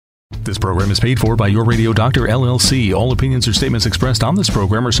This program is paid for by Your Radio Doctor, LLC. All opinions or statements expressed on this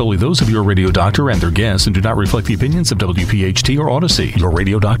program are solely those of Your Radio Doctor and their guests and do not reflect the opinions of WPHT or Odyssey. Your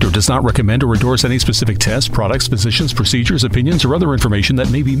Radio Doctor does not recommend or endorse any specific tests, products, physicians, procedures, opinions, or other information that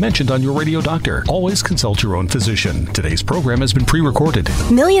may be mentioned on Your Radio Doctor. Always consult your own physician. Today's program has been pre-recorded.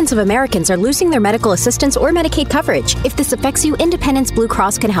 Millions of Americans are losing their medical assistance or Medicaid coverage. If this affects you, Independence Blue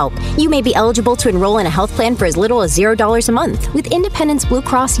Cross can help. You may be eligible to enroll in a health plan for as little as $0 a month. With Independence Blue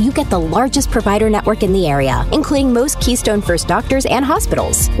Cross, you get the largest provider network in the area, including most Keystone First doctors and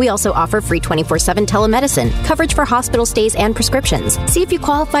hospitals. We also offer free 24/7 telemedicine, coverage for hospital stays and prescriptions. See if you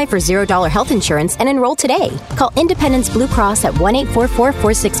qualify for $0 health insurance and enroll today. Call Independence Blue Cross at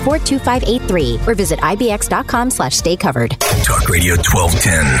 1-844-464-2583 or visit ibx.com/staycovered. Talk Radio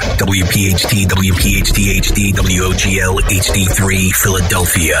 1210, WPHT, WPHT HD, WOGL HD3,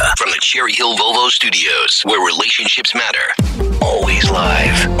 Philadelphia. From the Cherry Hill Volvo Studios, where relationships matter. Always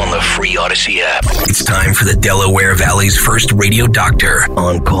live on the free Odyssey app. It's time for the Delaware Valley's first radio doctor.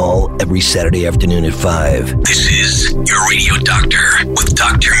 On call every Saturday afternoon at 5. This is Your Radio Doctor with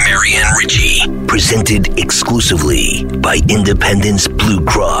Dr. Marianne Ritchie. Presented exclusively by Independence Blue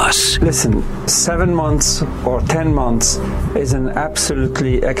Cross. Listen, 7 months or 10 months is an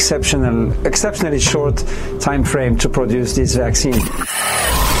absolutely exceptionally short time frame to produce this vaccine.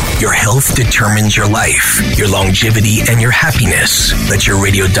 Your health determines your life, your longevity, and your happiness. Let your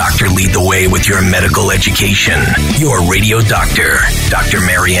radio doctor lead the way with your medical education. Your Radio Doctor, Dr.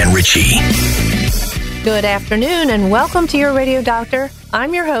 Marianne Ritchie. Good afternoon and welcome to Your Radio Doctor.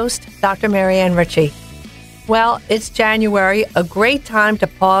 I'm your host, Dr. Marianne Ritchie. Well, it's January, a great time to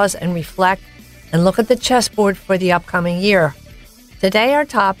pause and reflect and look at the chessboard for the upcoming year. Today our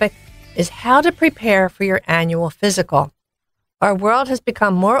topic is how to prepare for your annual physical. Our world has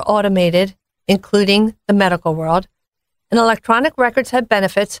become more automated, including the medical world, and electronic records have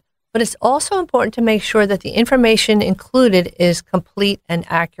benefits, but it's also important to make sure that the information included is complete and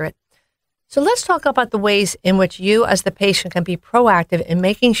accurate. So let's talk about the ways in which you as the patient can be proactive in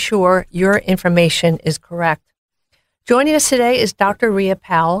making sure your information is correct. Joining us today is Dr. Rhea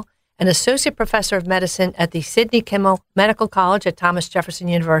Powell, an associate professor of medicine at the Sidney Kimmel Medical College at Thomas Jefferson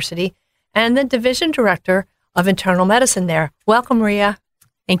University and the division director of internal medicine there. Welcome, Rhea.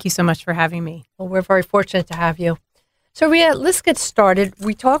 Thank you so much for having me. Well, we're very fortunate to have you. So, Rhea, let's get started.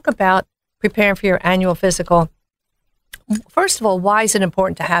 We talk about preparing for your annual physical. First of all, why is it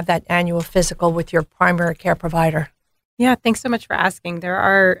important to have that annual physical with your primary care provider? Yeah, thanks so much for asking. There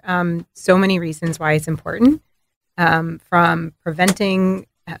are so many reasons why it's important, from preventing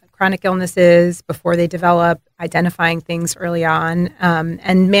chronic illnesses before they develop, identifying things early on,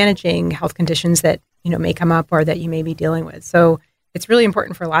 and managing health conditions that may come up or that you may be dealing with. So it's really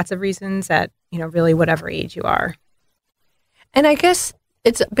important for lots of reasons at, really whatever age you are. And I guess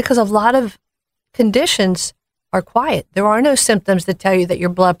it's because a lot of conditions are quiet. There are no symptoms that tell you that your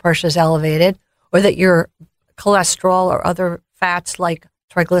blood pressure is elevated or that your cholesterol or other fats like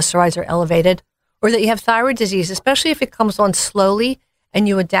triglycerides are elevated or that you have thyroid disease, especially if it comes on slowly and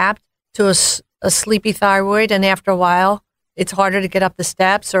you adapt to a sleepy thyroid and after a while it's harder to get up the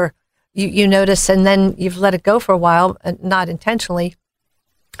steps or you notice and then you've let it go for a while, not intentionally.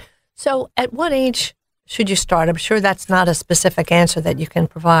 So at what age should you start? I'm sure that's not a specific answer that you can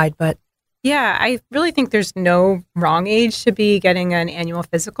provide, but. Yeah, I really think there's no wrong age to be getting an annual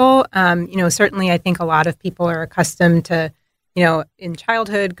physical. Certainly I think a lot of people are accustomed to, in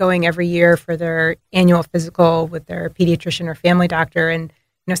childhood going every year for their annual physical with their pediatrician or family doctor. And,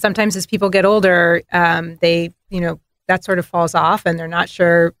 sometimes as people get older, they, that sort of falls off and they're not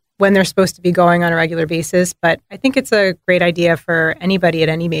sure when they're supposed to be going on a regular basis. But I think it's a great idea for anybody at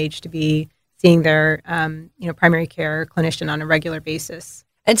any age to be seeing their, primary care clinician on a regular basis.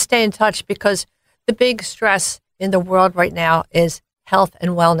 And stay in touch because the big stress in the world right now is health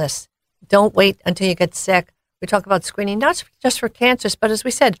and wellness. Don't wait until you get sick. We talk about screening, not just for cancers, but as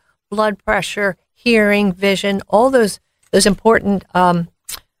we said, blood pressure, hearing, vision, all those important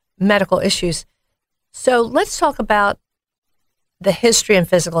medical issues. So let's talk about the history and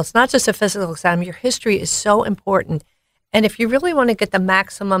physical. It's not just a physical exam. Your history is so important. And if you really want to get the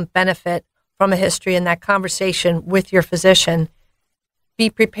maximum benefit from a history in that conversation with your physician,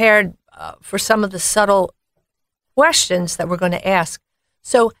 be prepared for some of the subtle questions that we're going to ask.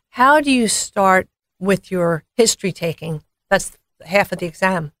 So how do you start with your history taking? That's half of the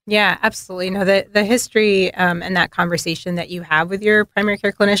exam. Yeah, absolutely. No, the history and that conversation that you have with your primary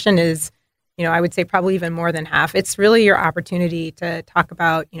care clinician is, I would say probably even more than half. It's really your opportunity to talk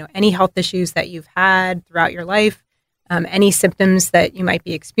about, any health issues that you've had throughout your life, any symptoms that you might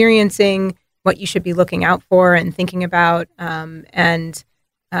be experiencing, what you should be looking out for and thinking about, and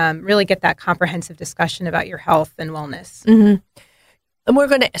really get that comprehensive discussion about your health and wellness. Mm-hmm. And we're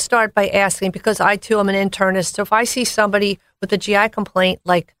going to start by asking, because I too am an internist. So if I see somebody with a GI complaint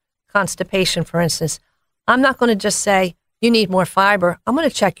like constipation, for instance, I'm not going to just say, you need more fiber. I'm going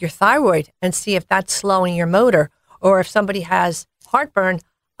to check your thyroid and see if that's slowing your motor. Or if somebody has heartburn,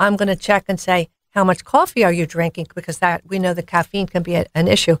 I'm going to check and say, how much coffee are you drinking? Because that we know that caffeine can be an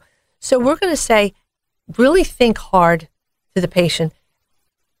issue. So we're going to say, really think hard to the patient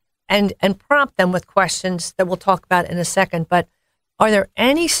and prompt them with questions that we'll talk about in a second. But are there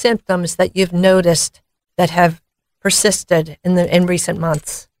any symptoms that you've noticed that have persisted in recent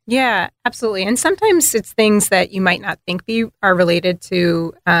months? Yeah, absolutely. And sometimes it's things that you might not think are related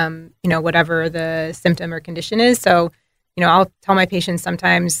to, whatever the symptom or condition is. So, I'll tell my patients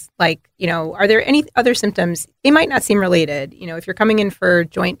sometimes, are there any other symptoms? They might not seem related. If you're coming in for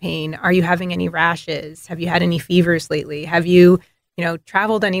joint pain, are you having any rashes? Have you had any fevers lately? Have you,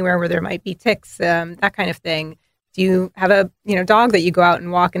 traveled anywhere where there might be ticks, that kind of thing? Do you have a dog that you go out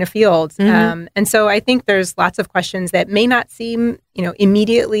and walk in a field? Mm-hmm. And so I think there's lots of questions that may not seem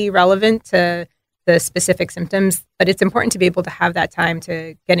immediately relevant to the specific symptoms, but it's important to be able to have that time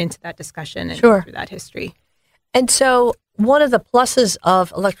to get into that discussion and Sure. through that history. And so one of the pluses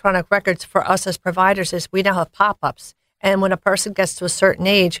of electronic records for us as providers is we now have pop-ups. And when a person gets to a certain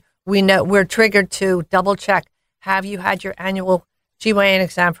age, we know we're triggered to double check. Have you had your annual GYN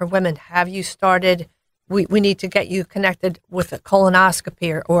exam for women? Have you started? We need to get you connected with a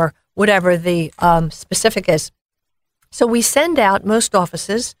colonoscopy or whatever the specific is. So we send out, most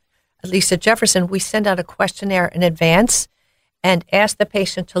offices, at least at Jefferson, we send out a questionnaire in advance and ask the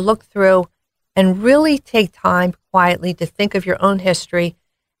patient to look through and really take time quietly to think of your own history.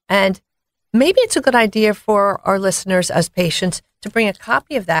 And maybe it's a good idea for our listeners as patients to bring a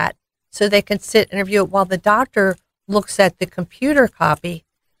copy of that so they can sit and review it while the doctor looks at the computer copy.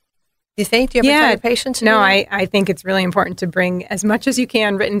 Do you think? Do you ever tell your patients? No, I think it's really important to bring as much as you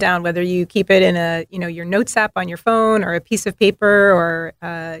can written down, whether you keep it in a, your notes app on your phone or a piece of paper or,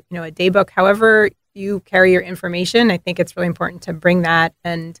 a day book, however you carry your information. I think it's really important to bring that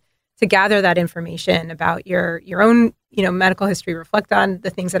and to gather that information about your own, medical history, reflect on the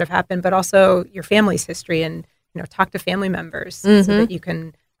things that have happened, but also your family's history and, talk to family members so that you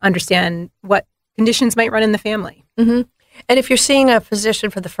can understand what conditions might run in the family. Mm-hmm. And if you're seeing a physician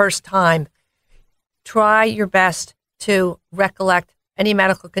for the first time, try your best to recollect any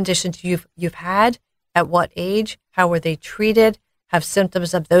medical conditions you've had, at what age, how were they treated, have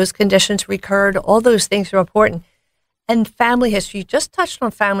symptoms of those conditions recurred. All those things are important. And family history, you just touched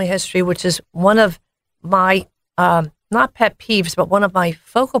on family history, which is one of my, not pet peeves, but one of my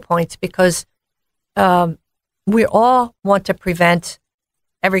focal points because we all want to prevent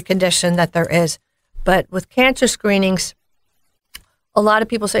every condition that there is. But with cancer screenings, a lot of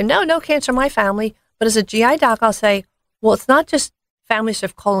people say, no cancer in my family. But as a GI doc, I'll say, well, it's not just families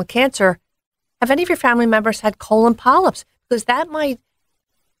of colon cancer. Have any of your family members had colon polyps? Because that might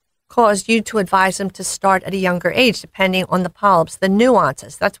cause you to advise them to start at a younger age, depending on the polyps, the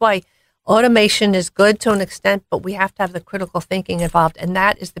nuances. That's why automation is good to an extent, but we have to have the critical thinking involved. And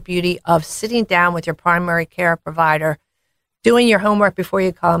that is the beauty of sitting down with your primary care provider, doing your homework before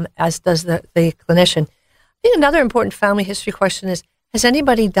you come, as does the clinician. I think another important family history question is, has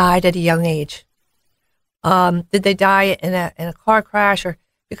anybody died at a young age? Did they die in a car crash? Or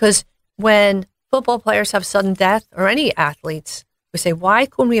because when football players have sudden death, or any athletes, we say, why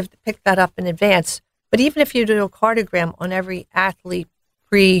couldn't we have picked that up in advance? But even if you do a cardiogram on every athlete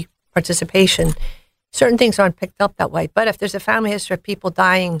pre-participation, certain things aren't picked up that way. But if there's a family history of people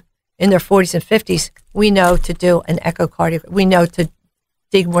dying in their 40s and 50s, we know to do an echocardiogram. We know to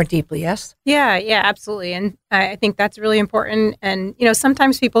dig more deeply, yes? Yeah, absolutely. And I think that's really important. And,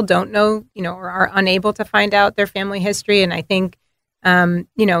 sometimes people don't know, or are unable to find out their family history. And I think,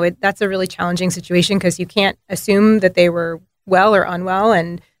 that's a really challenging situation because you can't assume that they were well or unwell.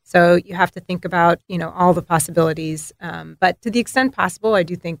 And so you have to think about, all the possibilities. But to the extent possible, I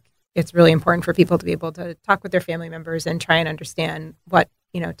do think it's really important for people to be able to talk with their family members and try and understand what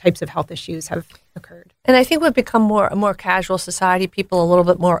types of health issues have occurred. And I think we've become a more casual society, people a little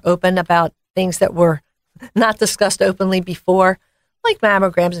bit more open about things that were not discussed openly before, like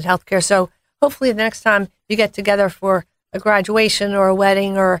mammograms and healthcare. So hopefully the next time you get together for a graduation or a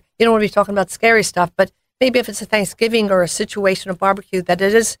wedding, or you don't want to be talking about scary stuff, but maybe if it's a Thanksgiving or a situation of barbecue, that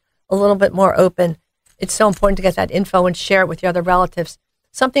it is a little bit more open. It's so important to get that info and share it with your other relatives.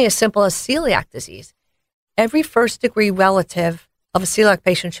 Something as simple as celiac disease. Every first-degree relative of a celiac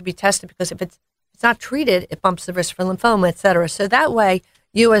patient should be tested because if it's not treated, it bumps the risk for lymphoma, et cetera. So that way,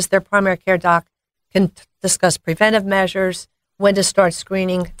 you as their primary care doc can discuss preventive measures, when to start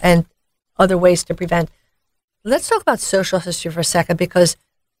screening, and other ways to prevent. Let's talk about social history for a second, because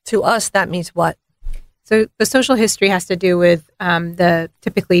to us, that means what? So the social history has to do with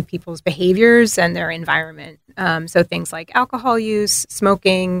typically people's behaviors and their environment. So things like alcohol use,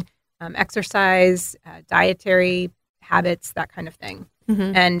 smoking, exercise, dietary habits, that kind of thing.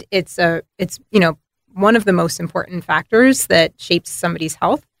 Mm-hmm. And it's one of the most important factors that shapes somebody's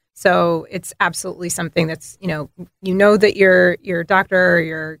health. So it's absolutely something that's, that your doctor or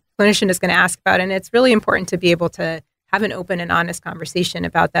your clinician is going to ask about. And it's really important to be able to have an open and honest conversation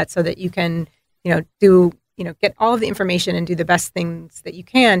about that so that you can, get all of the information and do the best things that you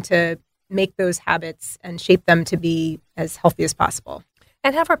can to make those habits and shape them to be as healthy as possible.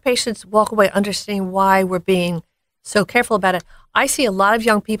 And have our patients walk away understanding why we're being so careful about it. I see a lot of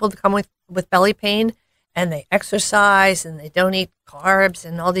young people that come with belly pain, and they exercise and they don't eat carbs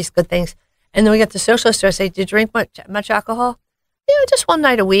and all these good things. And then we get the social history. I say, "Do you drink much alcohol?" Yeah, just one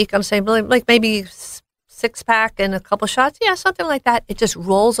night a week. I'm saying, like maybe 6-pack and a couple shots. Yeah, something like that. It just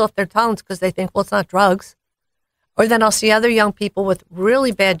rolls off their tongues because they think, well, it's not drugs. Or then I'll see other young people with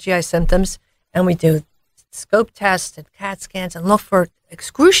really bad GI symptoms, and we do scope tests and CAT scans and look for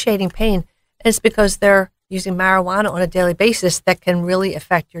excruciating pain. And it's because they're using marijuana on a daily basis that can really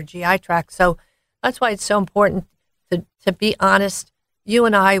affect your GI tract. So that's why it's so important to be honest. You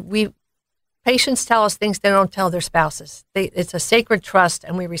and I, patients tell us things they don't tell their spouses. It's a sacred trust,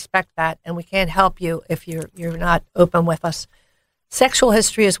 and we respect that, and we can't help you if you're not open with us. Sexual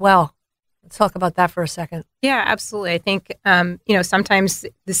history as well. Let's talk about that for a second. Yeah, absolutely. I think, sometimes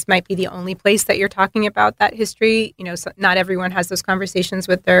this might be the only place that you're talking about that history. So not everyone has those conversations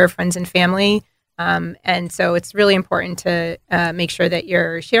with their friends and family. And so it's really important to make sure that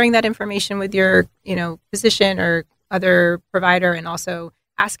you're sharing that information with your, physician or other provider, and also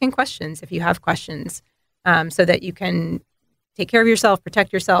asking questions if you have questions, so that you can take care of yourself,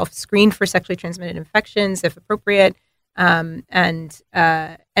 protect yourself, screen for sexually transmitted infections if appropriate, and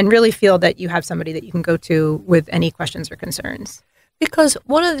really feel that you have somebody that you can go to with any questions or concerns. Because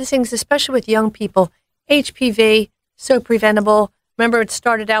one of the things, especially with young people, HPV, so preventable. Remember, it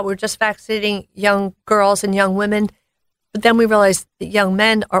started out, we were just vaccinating young girls and young women, but then we realized that young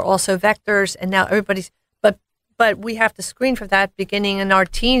men are also vectors, and now everybody's, but we have to screen for that beginning in our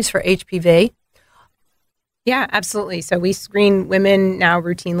teens for HPV. Yeah, absolutely. So we screen women now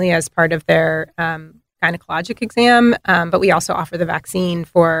routinely as part of their gynecologic exam, but we also offer the vaccine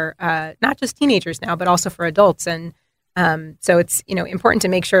for not just teenagers now, but also for adults. And so it's important to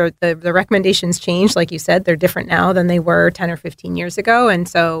make sure the recommendations change. Like you said, they're different now than they were 10 or 15 years ago. And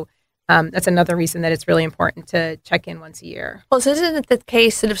so that's another reason that it's really important to check in once a year. Well, so isn't it the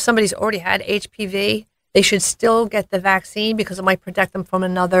case that if somebody's already had HPV, they should still get the vaccine because it might protect them from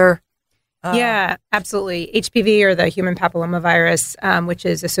another? Yeah, absolutely. HPV, or the human papillomavirus, which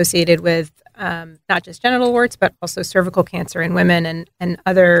is associated with not just genital warts, but also cervical cancer in women and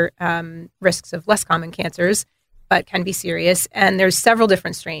other risks of less common cancers, but can be serious. And there's several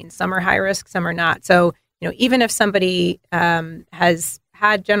different strains. Some are high risk, some are not. So, even if somebody has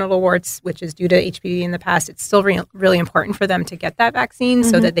had genital warts, which is due to HPV in the past, it's still really important for them to get that vaccine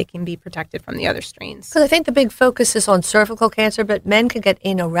so that they can be protected from the other strains. Because I think the big focus is on cervical cancer, but men can get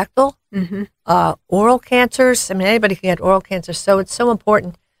anorectal, oral cancers. I mean, anybody can get oral cancer. So it's so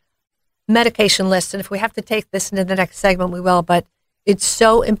important. Medication list. And if we have to take this into the next segment, we will. But it's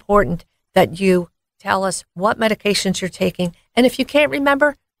so important that you tell us what medications you're taking. And if you can't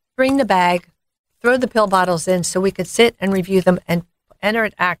remember, bring the bag, throw the pill bottles in so we could sit and review them and enter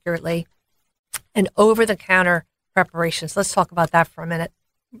it accurately, and over-the-counter preparations. Let's talk about that for a minute.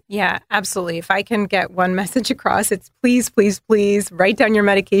 Yeah, absolutely. If I can get one message across, it's please, please, please write down your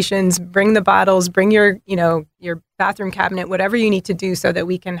medications, bring the bottles, bring your bathroom cabinet, whatever you need to do so that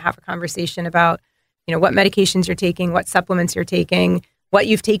we can have a conversation about, what medications you're taking, what supplements you're taking, what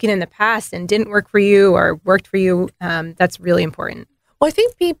you've taken in the past and didn't work for you or worked for you. That's really important. Well, I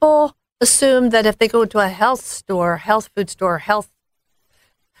think people assume that if they go to a health food store,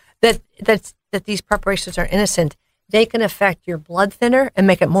 that these preparations are innocent. They can affect your blood thinner and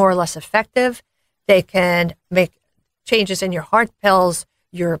make it more or less effective. They can make changes in your heart pills,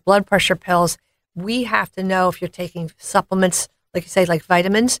 your blood pressure pills. We have to know if you're taking supplements, like you say, like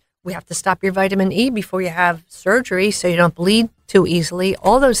vitamins. We have to stop your vitamin E before you have surgery so you don't bleed too easily.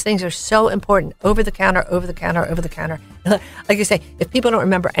 All those things are so important. Over the counter. Like you say, if people don't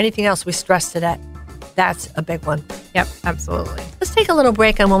remember anything else we stressed today, that's a big one. Yep, absolutely. Let's take a little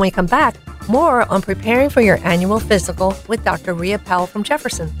break, and when we come back, more on preparing for your annual physical with Dr. Rhea Powell from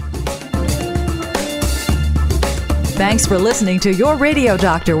Jefferson. Thanks for listening to Your Radio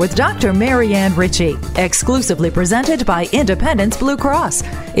Doctor with Dr. Marianne Ritchie, exclusively presented by Independence Blue Cross.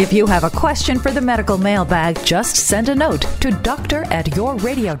 If you have a question for the medical mailbag, just send a note to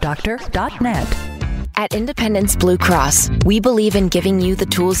doctor@yourradiodoctor.net. At Independence Blue Cross, we believe in giving you the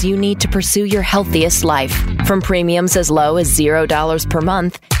tools you need to pursue your healthiest life. From premiums as low as $0 per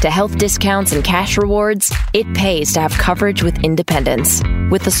month to health discounts and cash rewards, it pays to have coverage with Independence.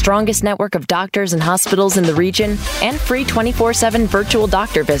 With the strongest network of doctors and hospitals in the region and free 24/7 virtual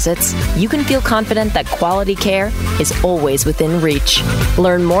doctor visits, you can feel confident that quality care is always within reach.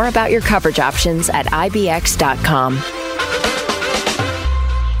 Learn more about your coverage options at ibx.com.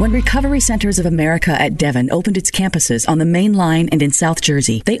 When Recovery Centers of America at Devon opened its campuses on the Main Line and in South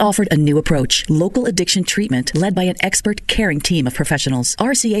Jersey, they offered a new approach, local addiction treatment led by an expert, caring team of professionals.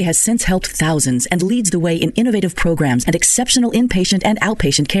 RCA has since helped thousands and leads the way in innovative programs and exceptional inpatient and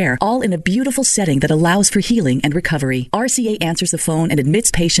outpatient care, all in a beautiful setting that allows for healing and recovery. RCA answers the phone and admits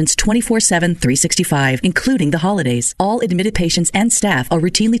patients 24/7, 365, including the holidays. All admitted patients and staff are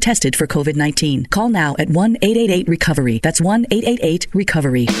routinely tested for COVID-19. Call now at 1-888-RECOVERY. That's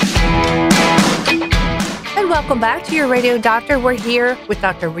 1-888-RECOVERY. And welcome back to Your Radio Doctor. We're here with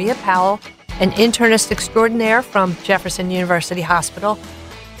Dr. Rhea Powell, an internist extraordinaire from Jefferson University Hospital,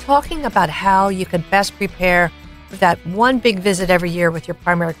 talking about how you can best prepare for that one big visit every year with your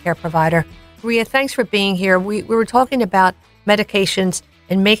primary care provider. Rhea, thanks for being here. We were talking about medications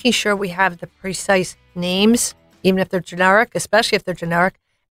and making sure we have the precise names, even if they're generic, especially if they're generic,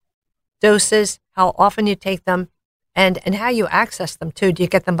 doses, how often you take them, and how you access them too. Do you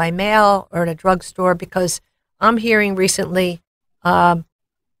get them by mail or at a drugstore? Because I'm hearing recently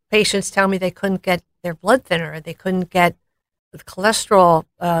patients tell me they couldn't get their blood thinner, they couldn't get the cholesterol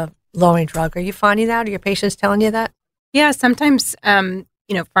lowering drug. Are you finding that? Are your patients telling you that? Yeah, sometimes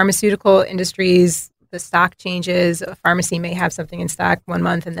pharmaceutical industries, the stock changes. A pharmacy may have something in stock one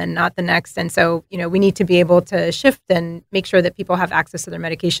month and then not the next. And so, we need to be able to shift and make sure that people have access to their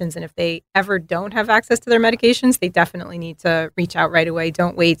medications. And if they ever don't have access to their medications, they definitely need to reach out right away.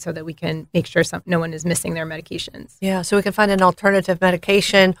 Don't wait, so that we can make sure no one is missing their medications. Yeah, so we can find an alternative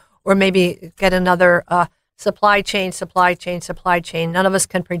medication or maybe get another supply chain. None of us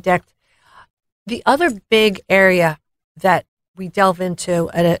can predict. The other big area that we delve into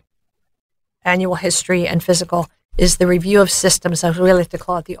at an annual history and physical is the review of systems. I really like to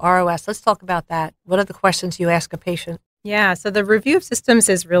call it the ROS. Let's talk about that. What are the questions you ask a patient? Yeah, so the review of systems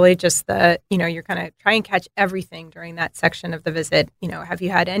is really just you're kind of try and catch everything during that section of the visit. Have you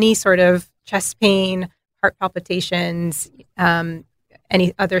had any sort of chest pain, heart palpitations,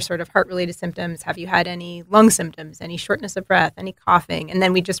 any other sort of heart-related symptoms? Have you had any lung symptoms, any shortness of breath, any coughing? And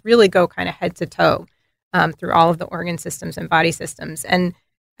then we just really go kind of head to toe through all of the organ systems and body systems. And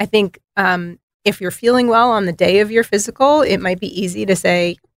I think if you're feeling well on the day of your physical, it might be easy to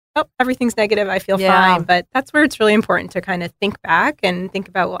say, oh, everything's negative, I feel fine. But that's where it's really important to kind of think back and think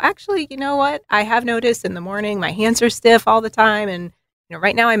about, well, actually, you know what? I have noticed in the morning my hands are stiff all the time. And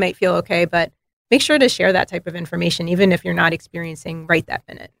right now I might feel okay, but make sure to share that type of information, even if you're not experiencing right that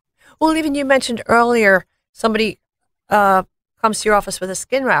minute. Well, even you mentioned earlier, somebody comes to your office with a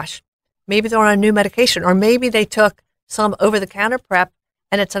skin rash. Maybe they're on a new medication, or maybe they took some over-the-counter prep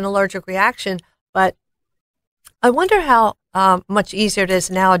and it's an allergic reaction. But I wonder how much easier it is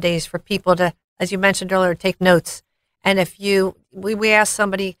nowadays for people to, as you mentioned earlier, take notes. And if we ask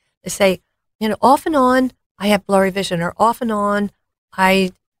somebody to say, off and on, I have blurry vision, or off and on,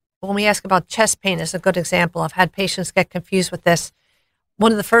 when we ask about chest pain is a good example. I've had patients get confused with this.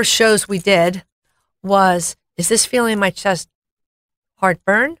 One of the first shows we did was, is this feeling in my chest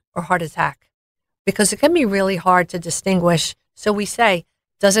heartburn or heart attack? Because it can be really hard to distinguish. So we say,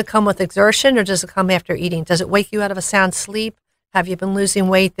 does it come with exertion or does it come after eating? Does it wake you out of a sound sleep? Have you been losing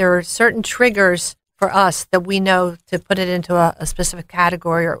weight? There are certain triggers for us that we know to put it into a specific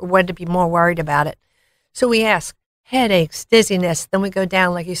category or when to be more worried about it. So we ask, headaches, dizziness. Then we go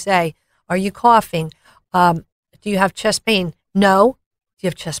down, like you say, are you coughing? Do you have chest pain? No. Do you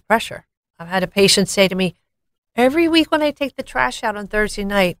have chest pressure? I've had a patient say to me, every week when I take the trash out on Thursday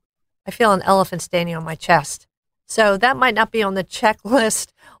night, I feel an elephant standing on my chest. So that might not be on the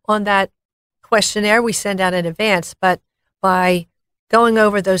checklist on that questionnaire we send out in advance, but by going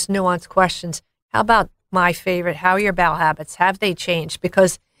over those nuanced questions, how about my favorite, how are your bowel habits? Have they changed?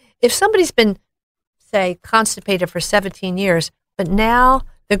 Because if somebody's been, say, constipated for 17 years, but now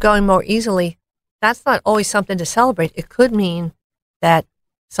they're going more easily, that's not always something to celebrate. It could mean that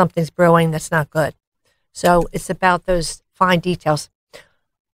something's brewing that's not good. So it's about those fine details.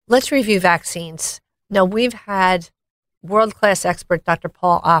 Let's review vaccines. Now, we've had world-class expert Dr.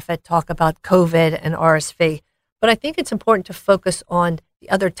 Paul Offit talk about COVID and RSV, But I think it's important to focus on the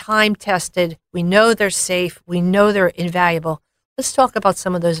other time-tested. We know they're safe. We know they're invaluable. Let's talk about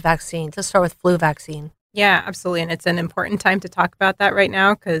some of those vaccines. Let's start with flu vaccine. Yeah, absolutely. And it's an important time to talk about that right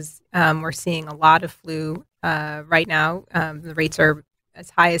now because we're seeing a lot of flu right now. The rates are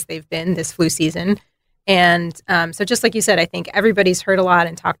as high as they've been this flu season. And so just like you said, I think everybody's heard a lot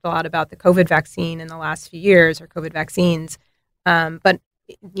and talked a lot about the COVID vaccine in the last few years or COVID vaccines. But,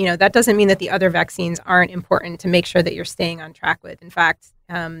 that doesn't mean that the other vaccines aren't important to make sure that you're staying on track with. In fact,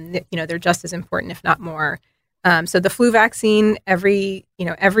 they're just as important, if not more. So the flu vaccine, every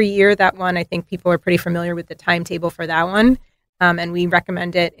year, that one, I think people are pretty familiar with the timetable for that one. And we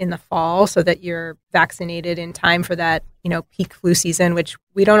recommend it in the fall so that you're vaccinated in time for that, peak flu season, which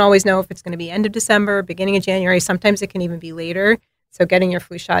we don't always know if it's going to be end of December, beginning of January. Sometimes it can even be later. So getting your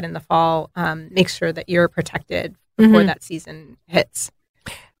flu shot in the fall makes sure that you're protected before that season hits.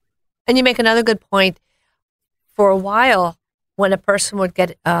 And you make another good point. For a while, when a person would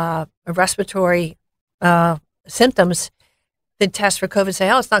get a respiratory symptoms, they'd test for COVID, say,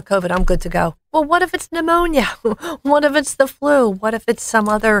 oh, it's not COVID, I'm good to go. Well, what if it's pneumonia? What if it's the flu? What if it's some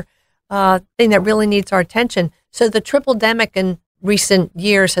other thing that really needs our attention? So the triple-demic in recent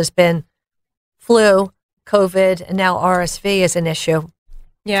years has been flu, COVID, and now RSV is an issue.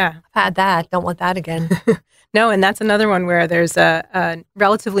 Yeah. I've had that. Don't want that again. No, and that's another one where there's a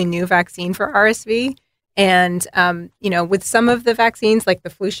relatively new vaccine for RSV. And, with some of the vaccines, like the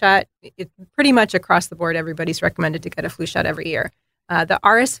flu shot, it's pretty much across the board, everybody's recommended to get a flu shot every year. The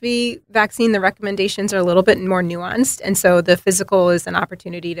RSV vaccine, the recommendations are a little bit more nuanced. And so the physical is an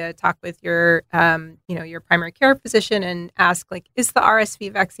opportunity to talk with your, your primary care physician and ask, is the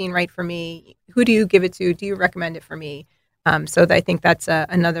RSV vaccine right for me? Who do you give it to? Do you recommend it for me? So I think that's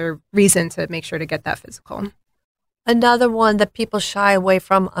another reason to make sure to get that physical. Another one that people shy away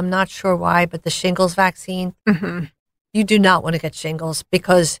from, I'm not sure why, but the shingles vaccine. Mm-hmm. You do not want to get shingles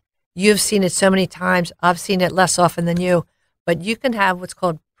because you've seen it so many times. I've seen it less often than you. But you can have what's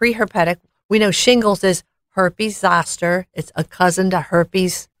called preherpetic. We know shingles is herpes zoster. It's a cousin to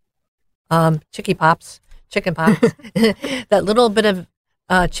herpes chickenpox. That little bit of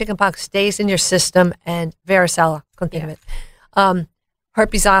chickenpox stays in your system, and varicella, couldn't think of it.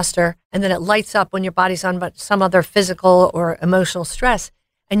 Herpes zoster, and then it lights up when your body's on some other physical or emotional stress.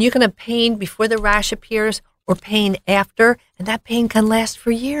 And you can have pain before the rash appears or pain after, and that pain can last for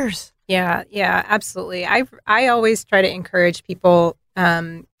years. Yeah, absolutely. I always try to encourage people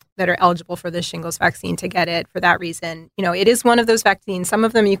that are eligible for the shingles vaccine to get it for that reason. It is one of those vaccines. Some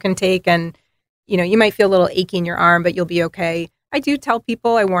of them you can take and, you might feel a little achy in your arm, but you'll be okay. I do tell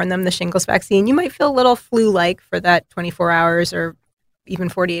people, I warn them, the shingles vaccine, you might feel a little flu-like for that 24 hours or even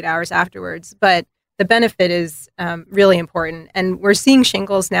 48 hours afterwards. But the benefit is really important. And we're seeing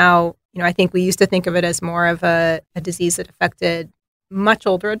shingles now. I think we used to think of it as more of a disease that affected much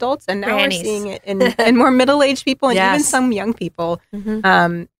older adults. And now Grannies. We're seeing it in more middle-aged people and Yes. even some young people.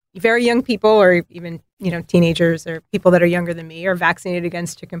 Very young people or even, teenagers or people that are younger than me are vaccinated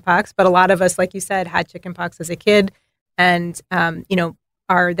against chickenpox. But a lot of us, like you said, had chickenpox as a kid and,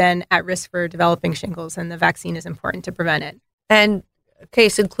 are then at risk for developing shingles. And the vaccine is important to prevent it. And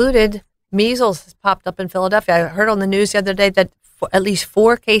case included, measles has popped up in Philadelphia. I heard on the news the other day that at least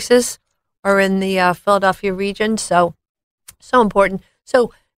 4 cases are in the Philadelphia region. So important.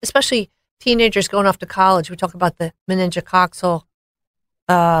 So especially teenagers going off to college, we talk about the meningococcal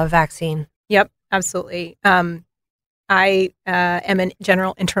vaccine. Yep, absolutely. I am a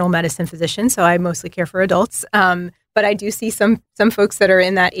general internal medicine physician, so I mostly care for adults. But I do see some folks that are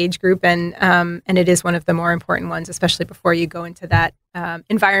in that age group, and it is one of the more important ones, especially before you go into that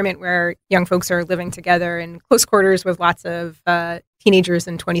environment where young folks are living together in close quarters with lots of teenagers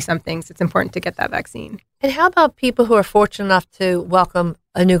and 20-somethings. It's important to get that vaccine. And how about people who are fortunate enough to welcome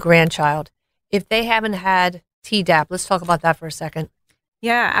a new grandchild? If they haven't had Tdap, let's talk about that for a second.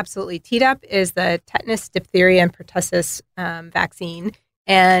 Yeah, absolutely. Tdap is the tetanus, diphtheria, and pertussis vaccine.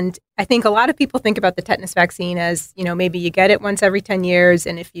 And I think a lot of people think about the tetanus vaccine as, maybe you get it once every 10 years.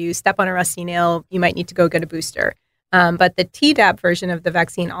 And if you step on a rusty nail, you might need to go get a booster. But the Tdap version of the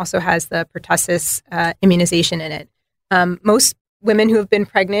vaccine also has the pertussis immunization in it. Most women who have been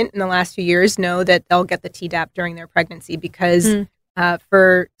pregnant in the last few years know that they'll get the Tdap during their pregnancy because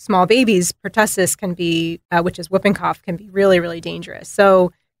for small babies, pertussis can be, which is whooping cough, can be really, really dangerous.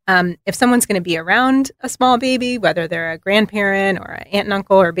 So if someone's going to be around a small baby, whether they're a grandparent or an aunt and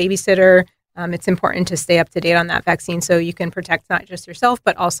uncle or babysitter, it's important to stay up to date on that vaccine so you can protect not just yourself,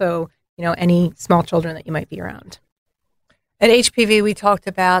 but also, any small children that you might be around. At HPV, we talked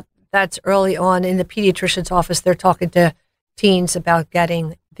about that's early on in the pediatrician's office. They're talking to teens about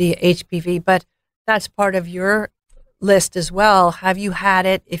getting the HPV, but that's part of your list as well. Have you had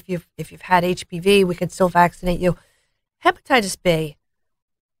it? If you've had HPV, we can still vaccinate you. Hepatitis B.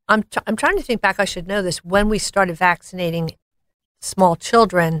 I'm trying to think back. I should know this. When we started vaccinating small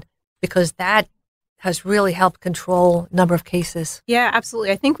children, because that has really helped control number of cases. Yeah,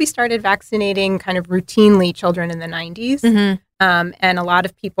 absolutely. I think we started vaccinating kind of routinely children in the 90s. And a lot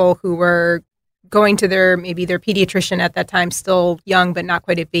of people who were going to their pediatrician at that time, still young but not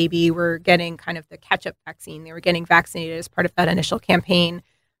quite a baby, were getting kind of the catch-up vaccine. They were getting vaccinated as part of that initial campaign.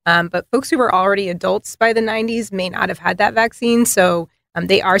 But folks who were already adults by the 90s may not have had that vaccine. So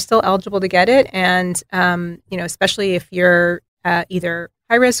they are still eligible to get it. And, especially if you're either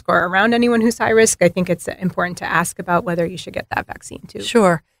high risk or around anyone who's high risk, I think it's important to ask about whether you should get that vaccine too.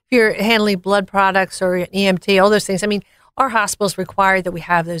 Sure. If you're handling blood products or EMT, all those things. I mean, our hospitals require that we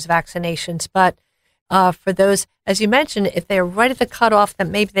have those vaccinations. But for those, as you mentioned, if they're right at the cutoff,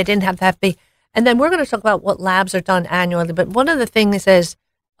 then maybe they didn't have that B. And then we're going to talk about what labs are done annually. But one of the things is,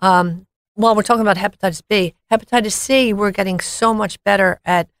 while we're talking about hepatitis B, hepatitis C, we're getting so much better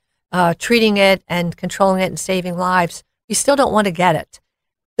at treating it and controlling it and saving lives. We still don't want to get it.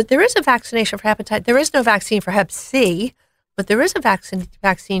 But there is a vaccination for hepatitis. There is no vaccine for hep C, but there is a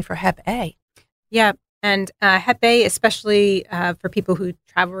vaccine for hep A. Yeah, and hep A, especially for people who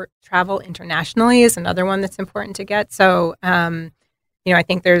travel internationally, is another one that's important to get. So, I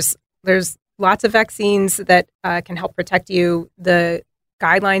think there's lots of vaccines that can help protect you. The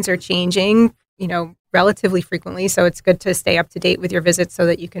guidelines are changing, relatively frequently. So it's good to stay up to date with your visits so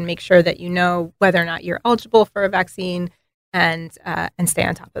that you can make sure that you know whether or not you're eligible for a vaccine and stay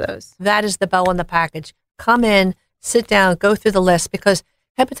on top of those. That is the bow on the package. Come in, sit down, go through the list, because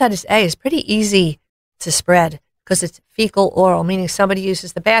hepatitis A is pretty easy to spread because it's fecal oral, meaning somebody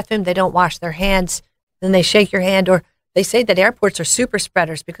uses the bathroom, they don't wash their hands, then they shake your hand, or they say that airports are super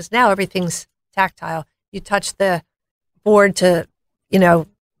spreaders because now everything's tactile. You touch the board to,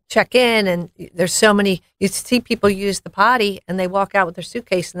 check in, and there's so many, you see people use the potty and they walk out with their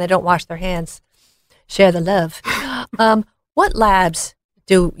suitcase and they don't wash their hands. Share the love. What labs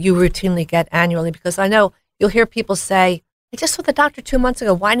do you routinely get annually? Because I know you'll hear people say, I just saw the doctor 2 months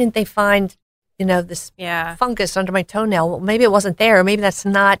ago. Why didn't they find, this fungus under my toenail? Well, maybe it wasn't there. Or maybe that's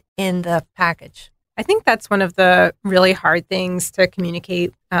not in the package. I think that's one of the really hard things to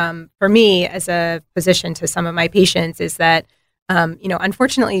communicate for me as a physician to some of my patients is that,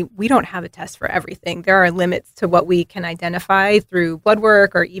 unfortunately, we don't have a test for everything. There are limits to what we can identify through blood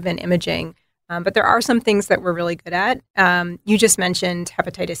work or even imaging. But there are some things that we're really good at. You just mentioned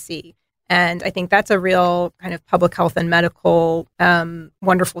hepatitis C. And I think that's a real kind of public health and medical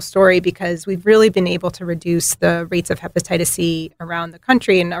wonderful story because we've really been able to reduce the rates of hepatitis C around the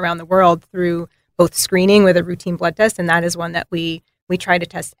country and around the world through both screening with a routine blood test. And that is one that we try to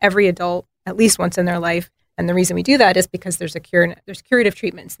test every adult at least once in their life. And the reason we do that is because there's curative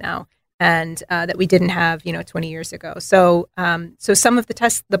treatments now. And that we didn't have, 20 years ago. So some of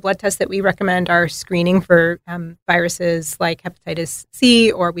the blood tests that we recommend are screening for viruses like hepatitis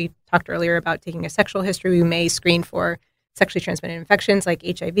C, or we talked earlier about taking a sexual history. We may screen for sexually transmitted infections like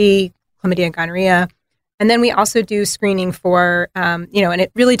HIV, chlamydia, and gonorrhea. And then we also do screening for, and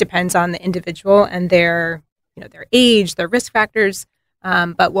it really depends on the individual and their age, their risk factors.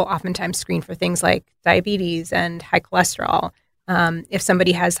 But we'll oftentimes screen for things like diabetes and high cholesterol. If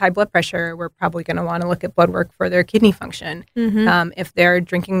somebody has high blood pressure, we're probably going to want to look at blood work for their kidney function. If they're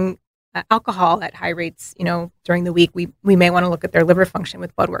drinking alcohol at high rates, during the week, we may want to look at their liver function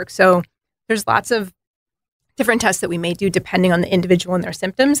with blood work. So there's lots of different tests that we may do depending on the individual and their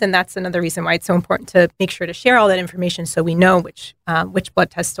symptoms. And that's another reason why it's so important to make sure to share all that information so we know which blood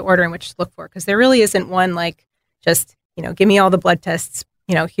tests to order and which to look for. Because there really isn't one like just, give me all the blood tests.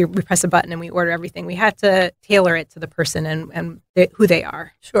 Here we press a button and we order everything. We have to tailor it to the person and who they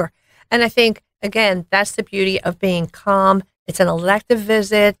are. Sure. And I think, again, that's the beauty of being calm. It's an elective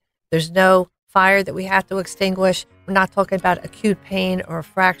visit. There's no fire that we have to extinguish. We're not talking about acute pain or a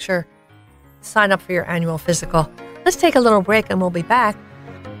fracture. Sign up for your annual physical. Let's take a little break and we'll be back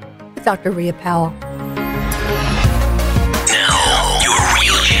with Dr. Rhea Powell. Now, your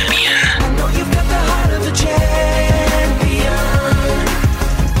real champion. I know you've got the heart of a champion.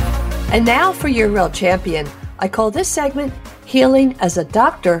 And now for your real champion. I call this segment Healing as a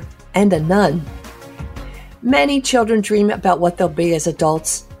Doctor and a Nun. Many children dream about what they'll be as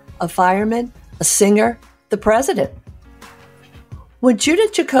adults: a fireman, a singer, the president. When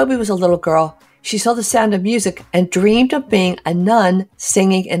Judith Jacoby was a little girl, she saw The Sound of Music and dreamed of being a nun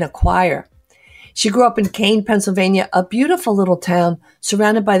singing in a choir. She grew up in Kane, Pennsylvania, a beautiful little town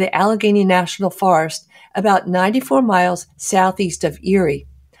surrounded by the Allegheny National Forest, about 94 miles southeast of Erie.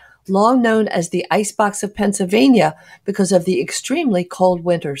 long known as the Icebox of Pennsylvania because of the extremely cold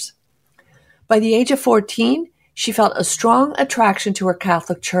winters. By the age of 14, she felt a strong attraction to her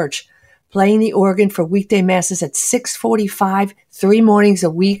Catholic church, playing the organ for weekday masses at 6:45, 3 mornings a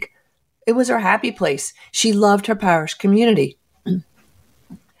week. It was her happy place. She loved her parish community.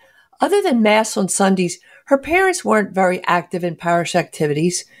 Other than Mass on Sundays, her parents weren't very active in parish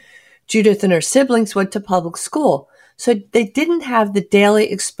activities. Judith and her siblings went to public school, so they didn't have the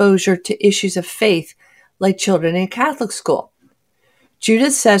daily exposure to issues of faith like children in Catholic school.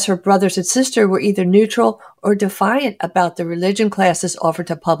 Judith says her brothers and sister were either neutral or defiant about the religion classes offered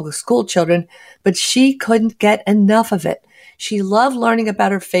to public school children, but she couldn't get enough of it. She loved learning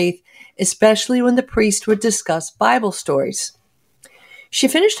about her faith, especially when the priest would discuss Bible stories. She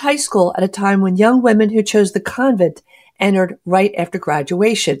finished high school at a time when young women who chose the convent entered right after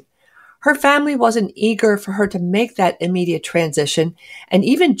graduation. Her family wasn't eager for her to make that immediate transition, and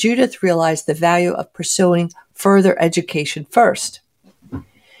even Judith realized the value of pursuing further education first.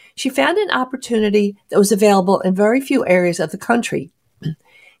 She found an opportunity that was available in very few areas of the country.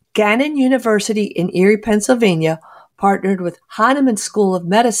 Gannon University in Erie, Pennsylvania, partnered with Hahnemann School of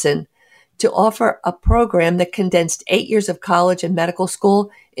Medicine to offer a program that condensed 8 years of college and medical school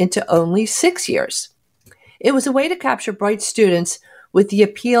into only 6 years. It was a way to capture bright students with the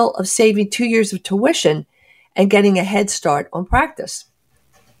appeal of saving 2 years of tuition and getting a head start on practice.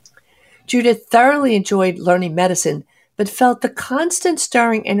 Judith thoroughly enjoyed learning medicine, but felt the constant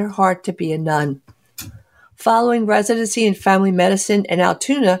stirring in her heart to be a nun. Following residency in family medicine in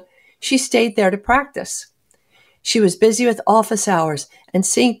Altoona, she stayed there to practice. She was busy with office hours and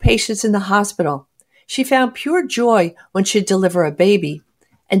seeing patients in the hospital. She found pure joy when she'd deliver a baby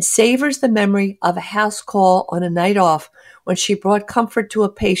and savors the memory of a house call on a night off when she brought comfort to a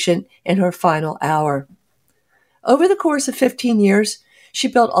patient in her final hour. Over the course of 15 years, she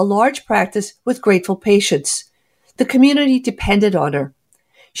built a large practice with grateful patients. The community depended on her.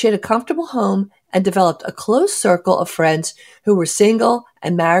 She had a comfortable home and developed a close circle of friends who were single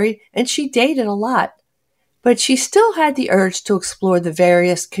and married, and she dated a lot. But she still had the urge to explore the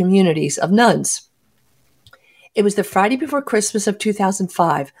various communities of nuns. It was the Friday before Christmas of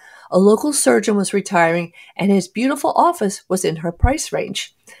 2005. A local surgeon was retiring, and his beautiful office was in her price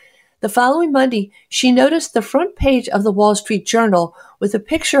range. The following Monday, she noticed the front page of the Wall Street Journal with a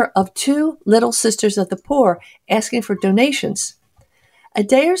picture of 2 little sisters of the poor asking for donations. A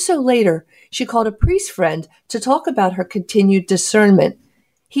day or so later, she called a priest friend to talk about her continued discernment.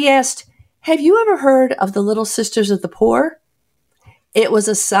 He asked, "Have you ever heard of the Little Sisters of the Poor?" It was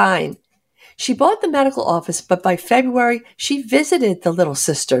a sign. She bought the medical office, but by February, she visited the Little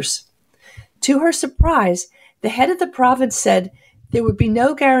Sisters. To her surprise, the head of the province said there would be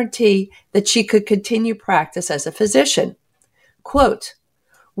no guarantee that she could continue practice as a physician. Quote,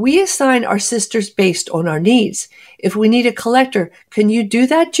 "We assign our sisters based on our needs. If we need a collector, can you do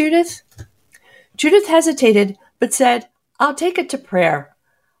that, Judith?" Judith hesitated, but said, "I'll take it to prayer.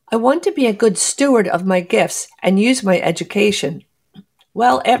 I want to be a good steward of my gifts and use my education."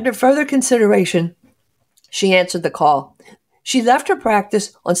 Well, after further consideration, she answered the call. She left her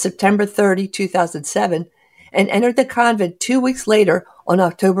practice on September 30, 2007, and entered the convent 2 weeks later on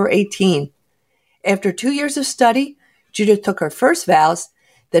October 18. After 2 years of study, Judith took her first vows,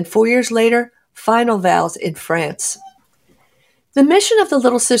 then 4 years later, final vows in France. The mission of the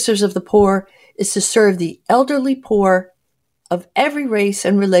Little Sisters of the Poor is to serve the elderly poor of every race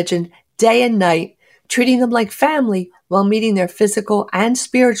and religion day and night, treating them like family while meeting their physical and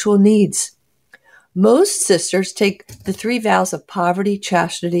spiritual needs. Most sisters take the 3 vows of poverty,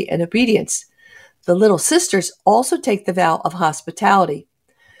 chastity, and obedience. The Little Sisters also take the vow of hospitality,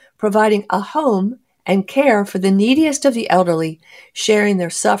 providing a home and care for the neediest of the elderly, sharing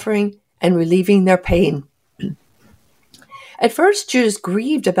their suffering and relieving their pain. At first, Judith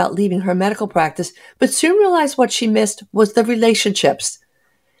grieved about leaving her medical practice, but soon realized what she missed was the relationships.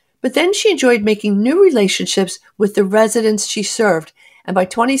 But then she enjoyed making new relationships with the residents she served, and by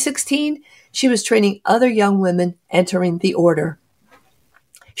 2016, she was training other young women entering the order.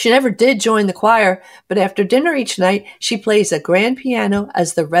 She never did join the choir, but after dinner each night, she plays a grand piano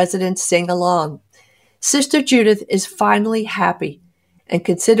as the residents sing along. Sister Judith is finally happy and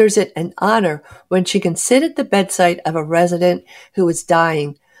considers it an honor when she can sit at the bedside of a resident who is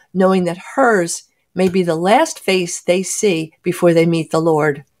dying, knowing that hers may be the last face they see before they meet the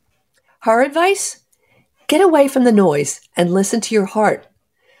Lord. Her advice? Get away from the noise and listen to your heart.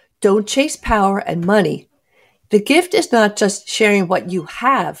 Don't chase power and money. The gift is not just sharing what you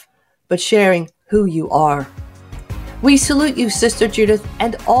have, but sharing who you are. We salute you, Sister Judith,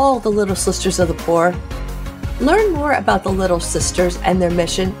 and all the Little Sisters of the Poor. Learn more about the Little Sisters and their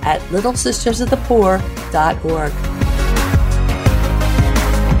mission at littlesistersofthepoor.org.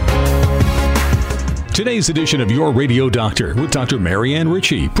 Today's edition of Your Radio Doctor with Dr. Marianne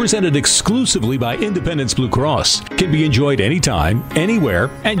Ritchie, presented exclusively by Independence Blue Cross, can be enjoyed anytime, anywhere,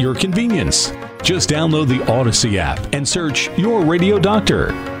 at your convenience. Just download the Odyssey app and search Your Radio Doctor.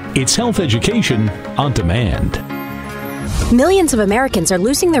 It's health education on demand. Millions of Americans are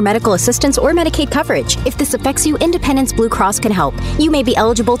losing their medical assistance or Medicaid coverage. If this affects you, Independence Blue Cross can help. You may be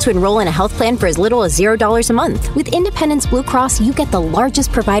eligible to enroll in a health plan for as little as $0 a month. With Independence Blue Cross, you get the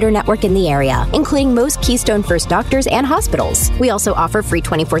largest provider network in the area, including most Keystone First doctors and hospitals. We also offer free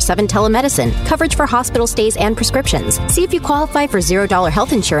 24/7 telemedicine, coverage for hospital stays and prescriptions. See if you qualify for $0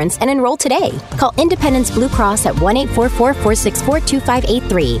 health insurance and enroll today. Call Independence Blue Cross at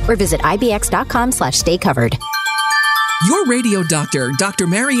 1-844-464-2583 or visit ibx.com/staycovered. Your Radio Doctor, Dr.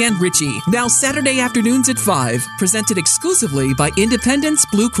 Marianne Ritchie, now Saturday afternoons at 5, presented exclusively by Independence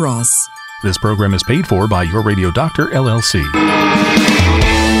Blue Cross. This program is paid for by Your Radio Doctor, LLC.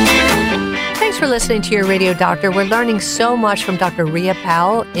 Thanks for listening to Your Radio Doctor. We're learning so much from Dr. Rhea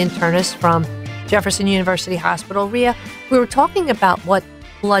Powell, internist from Jefferson University Hospital. Rhea, we were talking about what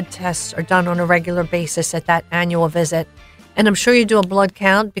blood tests are done on a regular basis at that annual visit. And I'm sure you do a blood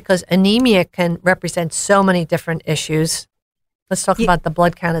count because anemia can represent so many different issues. Let's talk about the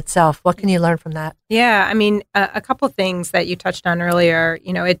blood count itself. What can you learn from that? Yeah, I mean, a couple things that you touched on earlier,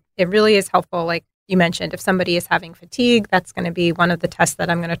 it really is helpful. Like you mentioned, if somebody is having fatigue, that's going to be one of the tests that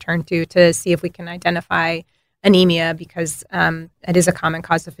I'm going to turn to see if we can identify anemia, because it is a common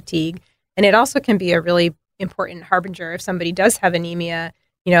cause of fatigue. And it also can be a really important harbinger if somebody does have anemia.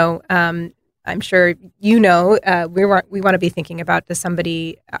 I'm sure we want to be thinking about,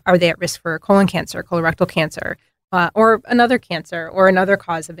 are they at risk for colon cancer, colorectal cancer, or another cancer, or another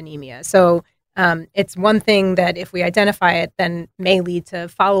cause of anemia? So it's one thing that if we identify it, then may lead to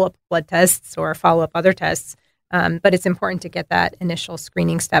follow-up blood tests or follow-up other tests. But it's important to get that initial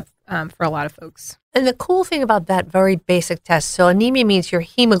screening step for a lot of folks. And the cool thing about that very basic test, so anemia means your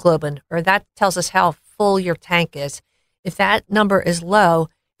hemoglobin, or that tells us how full your tank is. If that number is low,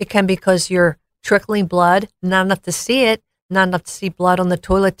 it can be because you're trickling blood, not enough to see it, not enough to see blood on the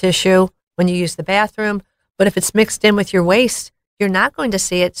toilet tissue when you use the bathroom. But if it's mixed in with your waste, you're not going to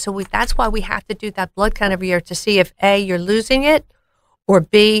see it. So that's why we have to do that blood count every year to see if A, you're losing it, or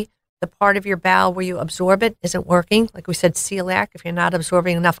B, the part of your bowel where you absorb it isn't working. Like we said, celiac, if you're not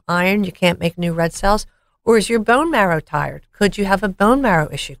absorbing enough iron, you can't make new red cells. Or is your bone marrow tired? Could you have a bone marrow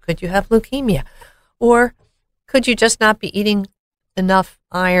issue? Could you have leukemia? Or could you just not be eating enough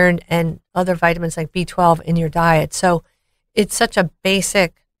iron and other vitamins like B12 in your diet? So it's such a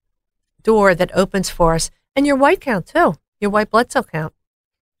basic door that opens for us. And your white count too, your white blood cell count.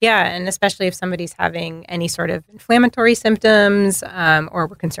 Yeah, and especially if somebody's having any sort of inflammatory symptoms, or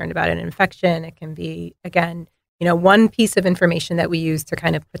we're concerned about an infection, it can be, again, one piece of information that we use to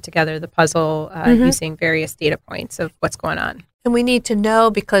kind of put together the puzzle using various data points of what's going on. And we need to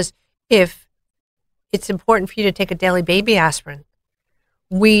know, because if it's important for you to take a daily baby aspirin,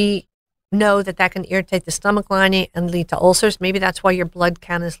 we know that can irritate the stomach lining and lead to ulcers. Maybe that's why your blood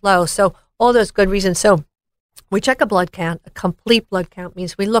count is low. So all those good reasons. So we check a blood count. A complete blood count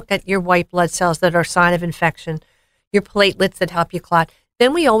means we look at your white blood cells that are a sign of infection, your platelets that help you clot.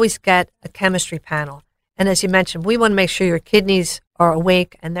 Then we always get a chemistry panel. And as you mentioned, we want to make sure your kidneys are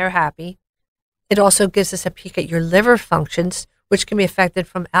awake and they're happy. It also gives us a peek at your liver functions, which can be affected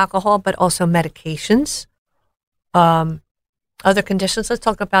from alcohol, but also medications. Other conditions. Let's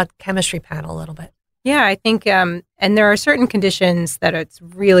talk about chemistry panel a little bit. Yeah, I think, and there are certain conditions that it's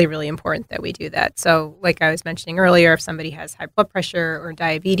really, really important that we do that. So like I was mentioning earlier, if somebody has high blood pressure or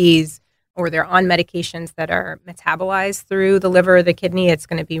diabetes, or they're on medications that are metabolized through the liver or the kidney, it's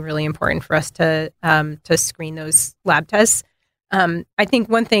going to be really important for us to screen those lab tests. I think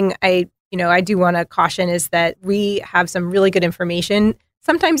one thing I do want to caution is that we have some really good information.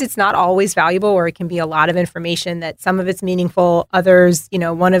 Sometimes it's not always valuable, or it can be a lot of information that some of it's meaningful. Others,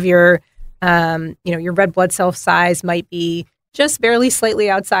 one of your, your red blood cell size might be just barely slightly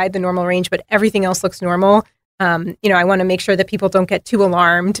outside the normal range, but everything else looks normal. I want to make sure that people don't get too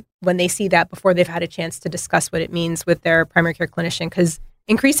alarmed when they see that before they've had a chance to discuss what it means with their primary care clinician, because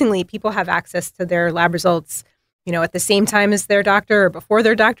increasingly people have access to their lab results, at the same time as their doctor, or before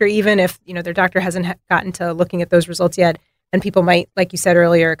their doctor, even if, their doctor hasn't gotten to looking at those results yet. And people might, like you said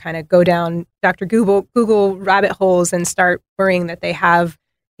earlier, kind of go down Dr. Google rabbit holes and start worrying that they have,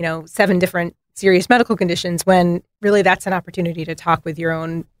 7 different serious medical conditions, when really that's an opportunity to talk with your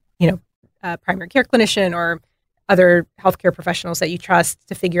own, primary care clinician or other healthcare professionals that you trust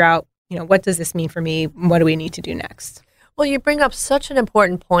to figure out, what does this mean for me? What do we need to do next? Well, you bring up such an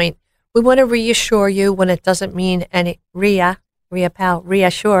important point. We want to reassure you when it doesn't mean any reassure.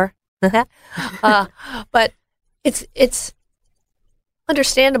 But it's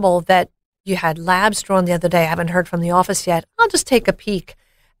understandable that you had labs drawn the other day. I haven't heard from the office yet. I'll just take a peek.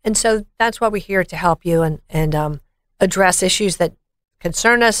 And so that's why we're here to help you and address issues that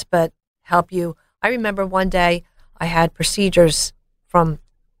concern us, but help you. I remember one day I had procedures from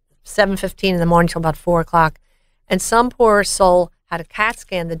 7:15 in the morning till about 4 o'clock. And some poor soul had a CAT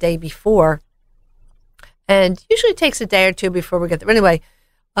scan the day before. And usually it takes a day or two before we get there. Anyway,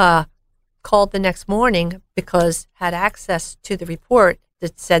 called the next morning because had access to the report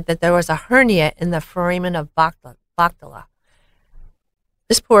that said that there was a hernia in the foramen of Bactala.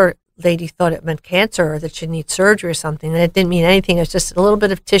 This poor lady thought it meant cancer or that she needs surgery or something, and it didn't mean anything. It's just a little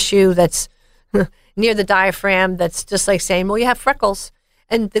bit of tissue that's near the diaphragm that's just like saying, well, you have freckles.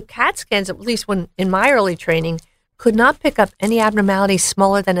 And the CAT scans, at least when in my early training, could not pick up any abnormalities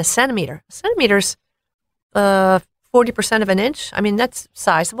smaller than a centimeter. A centimeter's 40% of an inch. I mean, that's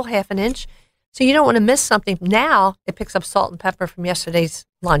sizable, half an inch. So you don't want to miss something. Now it picks up salt and pepper from yesterday's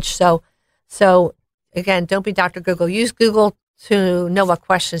lunch. So again, don't be Dr. Google. Use Google to know what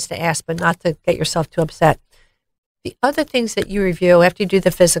questions to ask, but not to get yourself too upset. The other things that you review after you do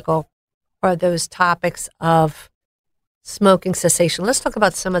the physical are those topics of smoking cessation. Let's talk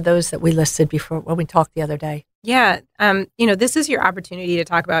about some of those that we listed before when we talked the other day. Yeah. This is your opportunity to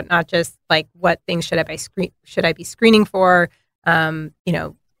talk about not just like what things should I be screening for,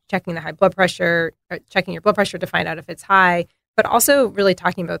 checking the high blood pressure, or checking your blood pressure to find out if it's high, but also really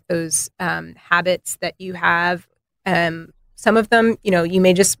talking about those habits that you have. Some of them,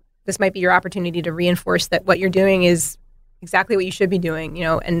 this might be your opportunity to reinforce that what you're doing is exactly what you should be doing,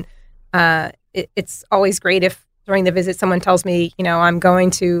 and it's always great if during the visit someone tells me, I'm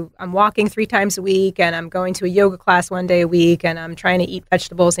walking 3 times a week and I'm going to a yoga class 1 day a week and I'm trying to eat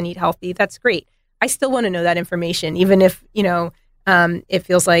vegetables and eat healthy. That's great. I still want to know that information, even if, it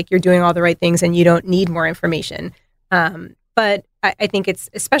feels like you're doing all the right things and you don't need more information. But I think it's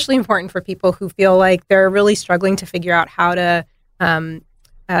especially important for people who feel like they're really struggling to figure out how to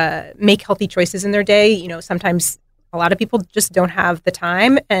make healthy choices in their day. Sometimes a lot of people just don't have the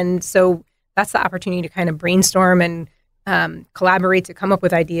time. And so that's the opportunity to kind of brainstorm and collaborate to come up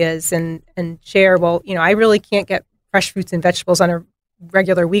with ideas and share, I really can't get fresh fruits and vegetables on a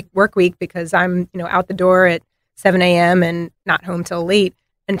regular work week because I'm, out the door at 7 a.m. and not home till late,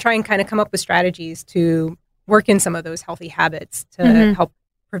 and try and kind of come up with strategies to work in some of those healthy habits to help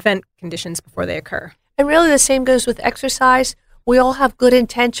prevent conditions before they occur. And really the same goes with exercise. We all have good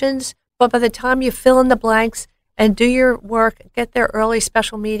intentions, but by the time you fill in the blanks and do your work, get there early,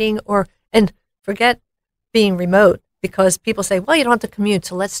 special meeting, and forget being remote, because people say, well, you don't have to commute,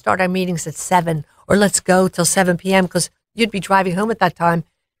 so let's start our meetings at 7 or let's go till 7 p.m. because you'd be driving home at that time.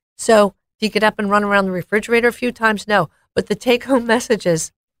 So do you get up and run around the refrigerator a few times? No. But the take-home message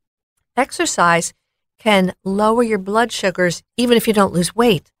is exercise can lower your blood sugars even if you don't lose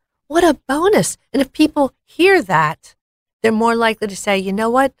weight. What a bonus. And if people hear that, they're more likely to say, you know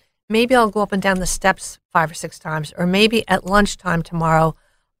what, maybe I'll go up and down the steps 5 or 6 times, or maybe at lunchtime tomorrow,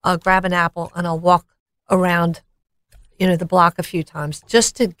 I'll grab an apple and I'll walk around, the block a few times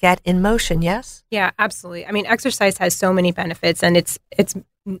just to get in motion. Yes? Yeah, absolutely. I mean, exercise has so many benefits, and it's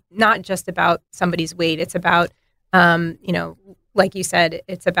not just about somebody's weight. It's about, like you said,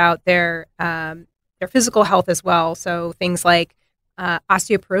 it's about their physical health as well. So things like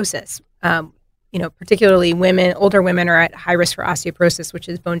osteoporosis, particularly older women are at high risk for osteoporosis, which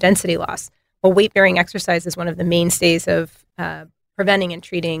is bone density loss. Well, weight-bearing exercise is one of the mainstays of preventing and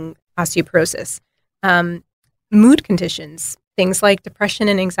treating osteoporosis. Mood conditions, things like depression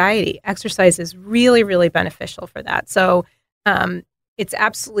and anxiety, exercise is really, really beneficial for that. So it's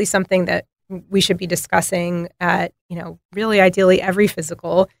absolutely something that we should be discussing at, really ideally every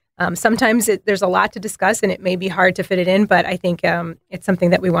physical. Sometimes there's a lot to discuss and it may be hard to fit it in, but I think it's something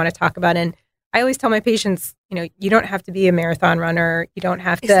that we want to talk about. And I always tell my patients, you don't have to be a marathon runner. You don't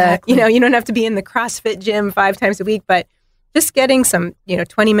have to, you don't have to be in the CrossFit gym 5 times a week, but just getting some,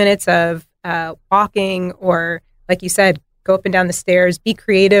 20 minutes of walking, or like you said, go up and down the stairs, be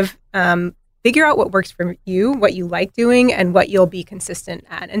creative, figure out what works for you, what you like doing, and what you'll be consistent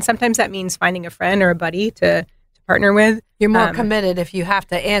at. And sometimes that means finding a friend or a buddy to partner with. You're more committed if you have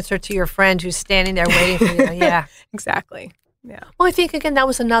to answer to your friend who's standing there waiting for you. Yeah, exactly. Yeah. Well, I think, again, that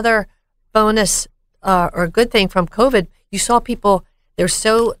was another bonus or a good thing from COVID. You saw people, they're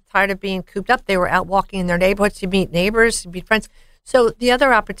so tired of being cooped up. They were out walking in their neighborhoods to meet neighbors, to meet friends. So the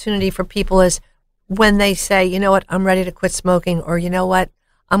other opportunity for people is when they say, you know what, I'm ready to quit smoking, or you know what,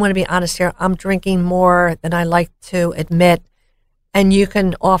 I'm going to be honest here, I'm drinking more than I like to admit. And you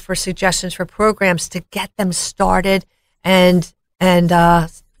can offer suggestions for programs to get them started and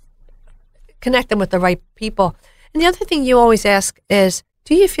connect them with the right people. And the other thing you always ask is,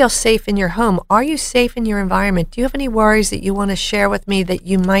 do you feel safe in your home? Are you safe in your environment? Do you have any worries that you want to share with me that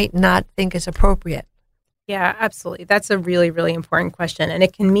you might not think is appropriate? Yeah, absolutely. That's a really, really important question. And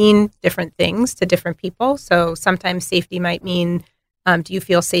it can mean different things to different people. So sometimes safety might mean, do you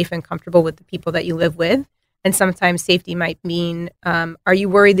feel safe and comfortable with the people that you live with? And sometimes safety might mean, are you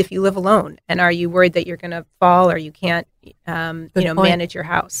worried if you live alone? And are you worried that you're going to fall or you can't, manage your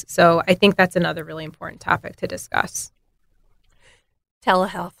house? So I think that's another really important topic to discuss.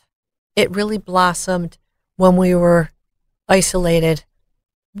 Telehealth. It really blossomed when we were isolated.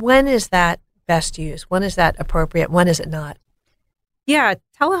 When is that best used? When is that appropriate? When is it not? Yeah,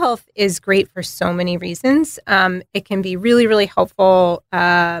 telehealth is great for so many reasons. It can be really, really helpful,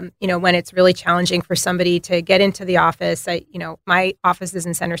 when it's really challenging for somebody to get into the office. My office is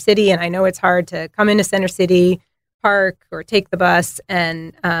in Center City, and I know it's hard to come into Center City, park, or take the bus,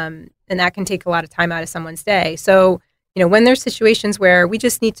 and that can take a lot of time out of someone's day. So, when there's situations where we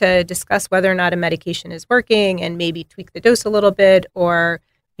just need to discuss whether or not a medication is working and maybe tweak the dose a little bit, or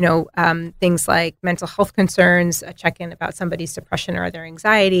things like mental health concerns, a check-in about somebody's depression or their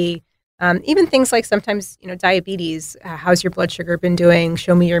anxiety, even things like sometimes, diabetes. How's your blood sugar been doing?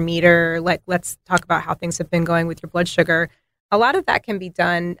 Show me your meter. Let's talk about how things have been going with your blood sugar. A lot of that can be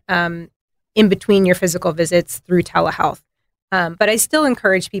done in between your physical visits through telehealth. But I still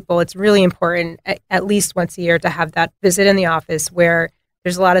encourage people, it's really important at least once a year to have that visit in the office where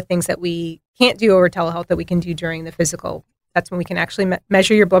there's a lot of things that we can't do over telehealth that we can do during the physical. That's when we can actually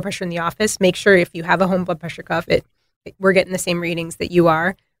measure your blood pressure in the office. Make sure if you have a home blood pressure cuff, we're getting the same readings that you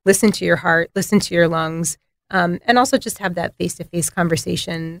are. Listen to your heart, listen to your lungs, and also just have that face-to-face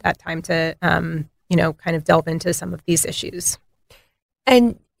conversation, that time to, kind of delve into some of these issues.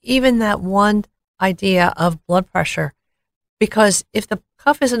 And even that one idea of blood pressure, because if the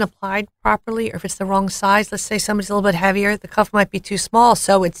cuff isn't applied properly or if it's the wrong size, let's say somebody's a little bit heavier, the cuff might be too small,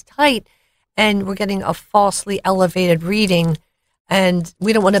 so it's tight, and we're getting a falsely elevated reading, and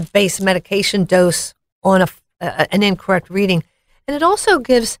we don't want to base medication dose on an incorrect reading. And it also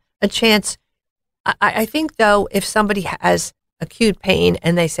gives a chance, I think, though, if somebody has acute pain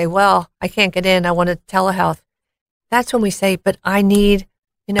and they say, well, I can't get in, I want a telehealth, that's when we say, but I need,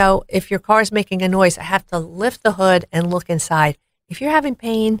 if your car is making a noise, I have to lift the hood and look inside. If you're having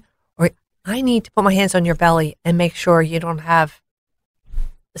pain, or I need to put my hands on your belly and make sure you don't have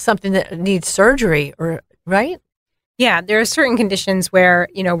something that needs surgery, or right? Yeah, there are certain conditions where,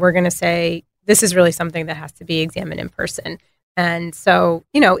 we're going to say this is really something that has to be examined in person. And so,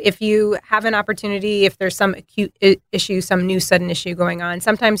 if you have an opportunity, if there's some acute issue, some new sudden issue going on,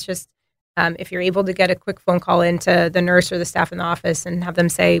 sometimes just if you're able to get a quick phone call into the nurse or the staff in the office and have them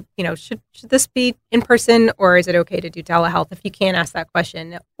say, should this be in person or is it okay to do telehealth? If you can't ask that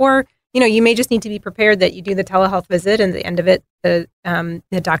question, or you may just need to be prepared that you do the telehealth visit, and at the end of it, the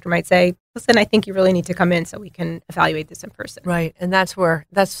doctor might say, listen, I think you really need to come in so we can evaluate this in person. Right. And that's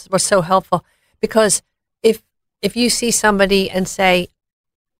what's so helpful, because if you see somebody and say,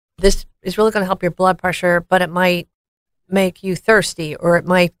 this is really going to help your blood pressure, but it might make you thirsty or it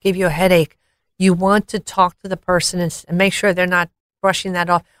might give you a headache, you want to talk to the person and make sure they're not brushing that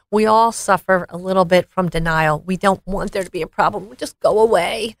off. We all suffer a little bit from denial. We don't want there to be a problem. We just go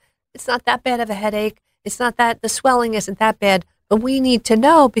away. It's not that bad of a headache. It's not that the swelling isn't that bad, but we need to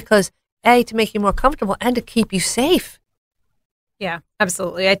know because to make you more comfortable and to keep you safe. Yeah,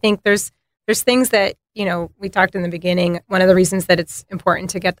 absolutely. I think there's things that, we talked in the beginning. One of the reasons that it's important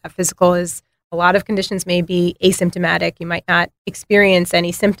to get that physical is a lot of conditions may be asymptomatic. You might not experience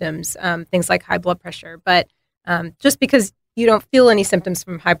any symptoms, things like high blood pressure, but just because you don't feel any symptoms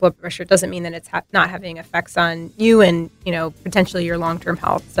from high blood pressure doesn't mean that it's not having effects on you and, potentially your long-term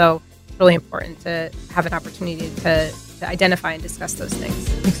health. So it's really important to have an opportunity to identify and discuss those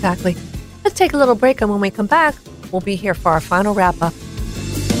things. Exactly. Let's take a little break, and when we come back, we'll be here for our final wrap-up.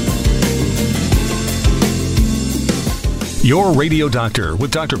 Your Radio Doctor with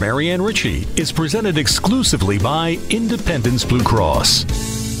Dr. Marianne Ritchie is presented exclusively by Independence Blue Cross.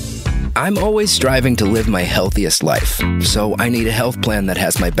 I'm always striving to live my healthiest life, so I need a health plan that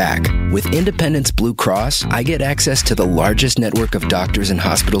has my back. With Independence Blue Cross, I get access to the largest network of doctors and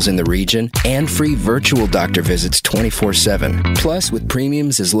hospitals in the region and free virtual doctor visits 24/7. Plus, with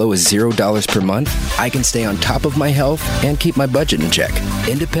premiums as low as $0 per month, I can stay on top of my health and keep my budget in check.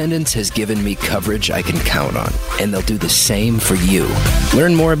 Independence has given me coverage I can count on, and they'll do the same for you.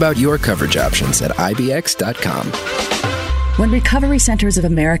 Learn more about your coverage options at IBX.com. When Recovery Centers of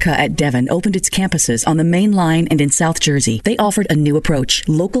America at Devon opened its campuses on the Main Line and in South Jersey, they offered a new approach,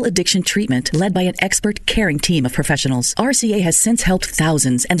 local addiction treatment led by an expert, caring team of professionals. RCA has since helped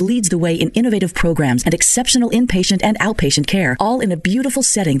thousands and leads the way in innovative programs and exceptional inpatient and outpatient care, all in a beautiful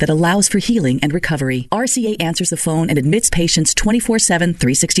setting that allows for healing and recovery. RCA answers the phone and admits patients 24/7,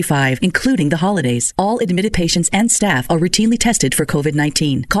 365, including the holidays. All admitted patients and staff are routinely tested for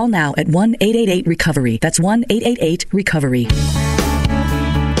COVID-19. Call now at 1-888-RECOVERY. That's 1-888-RECOVERY.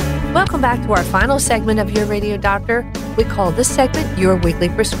 Welcome back to our final segment of Your Radio Doctor. We call this segment Your Weekly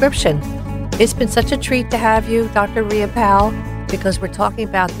Prescription. It's been such a treat to have you, Dr. Rhea Powell, because we're talking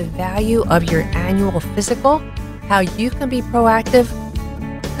about the value of your annual physical, how you can be proactive.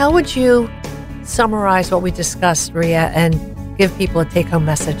 How would you summarize what we discussed, Rhea, and give people a take-home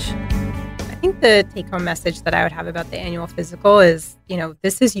message? I think the take-home message that I would have about the annual physical is,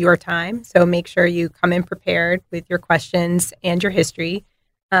 this is your time. So make sure you come in prepared with your questions and your history.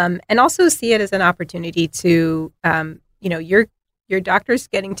 And also see it as an opportunity to, your doctor's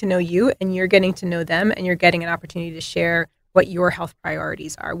getting to know you and you're getting to know them, and you're getting an opportunity to share what your health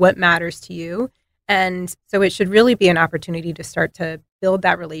priorities are, what matters to you. And so it should really be an opportunity to start to build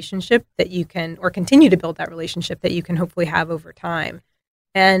that relationship that you can, or continue to build that relationship that you can hopefully have over time.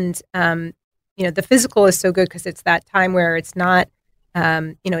 And, the physical is so good because it's that time where it's not,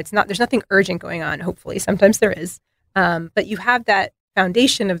 there's nothing urgent going on, hopefully. Sometimes there is. But you have that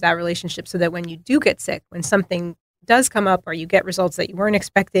foundation of that relationship so that when you do get sick, when something does come up or you get results that you weren't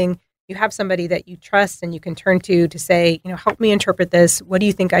expecting, you have somebody that you trust and you can turn to say, help me interpret this. What do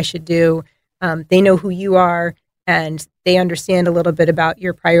you think I should do? They know who you are and they understand a little bit about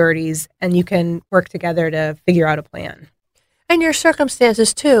your priorities, and you can work together to figure out a plan. And your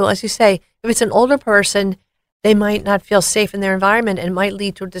circumstances too, as you say, if it's an older person, they might not feel safe in their environment, and might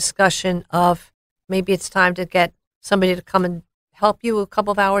lead to a discussion of maybe it's time to get somebody to come and help you a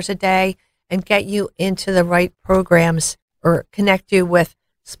couple of hours a day and get you into the right programs, or connect you with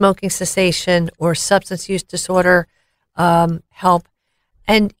smoking cessation or substance use disorder help.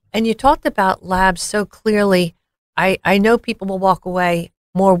 And you talked about labs so clearly. I know people will walk away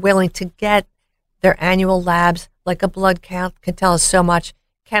more willing to get their annual labs, like a blood count can tell us so much.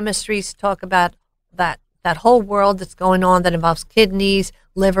 Chemistries talk about that whole world that's going on that involves kidneys,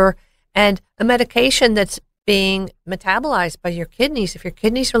 liver, and a medication that's being metabolized by your kidneys. If your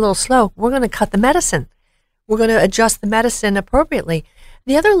kidneys are a little slow, we're going to cut the medicine. We're going to adjust the medicine appropriately.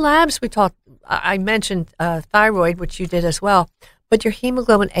 The other labs we talked, I mentioned thyroid, which you did as well, but your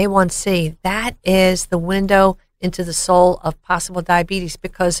hemoglobin A1C, that is the window into the soul of possible diabetes,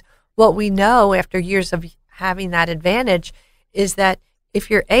 because what we know after years of having that advantage is that if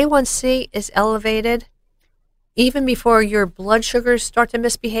your A1C is elevated, even before your blood sugars start to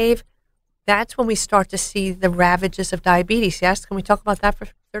misbehave, that's when we start to see the ravages of diabetes. Yes? Can we talk about that for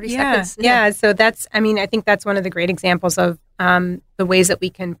 30 seconds? Yeah. So I think that's one of the great examples of the ways that we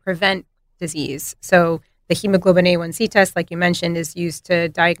can prevent disease. So the hemoglobin A1C test, like you mentioned, is used to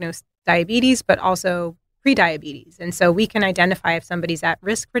diagnose diabetes, but also prediabetes. And so we can identify if somebody's at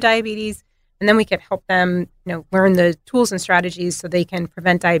risk for diabetes, and then we can help them, learn the tools and strategies so they can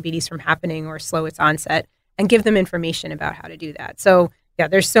prevent diabetes from happening or slow its onset, and give them information about how to do that. So yeah,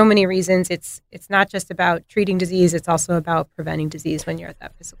 there's so many reasons. It's not just about treating disease, it's also about preventing disease when you're at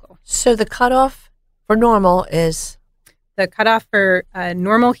that physical. So the cutoff for normal is? The cutoff for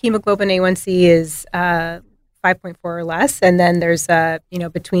normal hemoglobin A1C is 5.4 or less, and then there's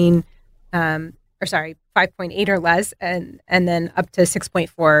between 5.8 or less, and then up to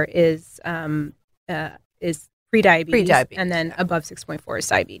 6.4 is prediabetes, and then above 6.4 is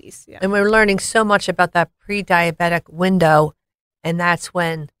diabetes. Yeah. And we're learning so much about that pre-diabetic window, and that's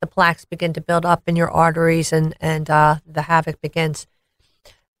when the plaques begin to build up in your arteries, and the havoc begins.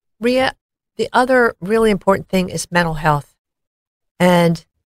 Rhea, the other really important thing is mental health. And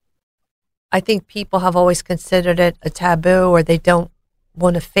I think people have always considered it a taboo, or they don't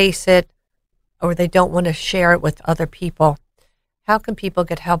want to face it, or they don't want to share it with other people. How can people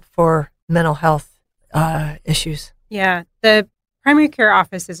get help for mental health issues? Yeah, the primary care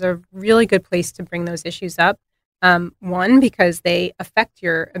office is a really good place to bring those issues up. One, because they affect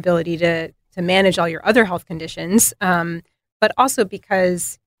your ability to manage all your other health conditions, but also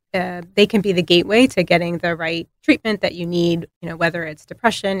because they can be the gateway to getting the right treatment that you need, whether it's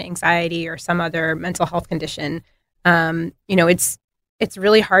depression, anxiety, or some other mental health condition. It's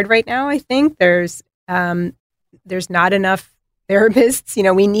really hard right now. I think there's not enough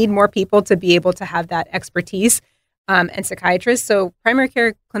therapists. We need more people to be able to have that expertise, and psychiatrists. So primary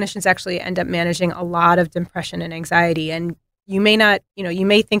care clinicians actually end up managing a lot of depression and anxiety. And you may not, you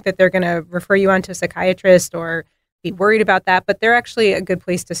may think that they're going to refer you on to a psychiatrist or be worried about that, but they're actually a good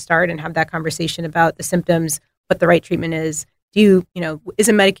place to start and have that conversation about the symptoms, what the right treatment is. Is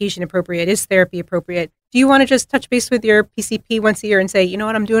a medication appropriate? Is therapy appropriate? Do you want to just touch base with your PCP once a year and say, you know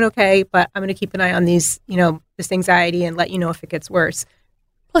what, I'm doing okay, but I'm going to keep an eye on these, this anxiety and let you know if it gets worse.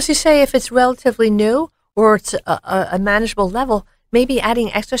 Plus, you say if it's relatively new or it's a manageable level, maybe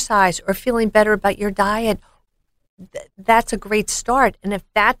adding exercise or feeling better about your diet, that's a great start. And if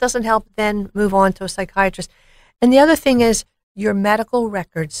that doesn't help, then move on to a psychiatrist. And the other thing is your medical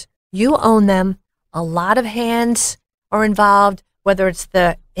records. You own them. A lot of hands are involved, whether it's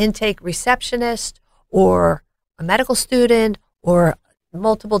the intake receptionist or a medical student or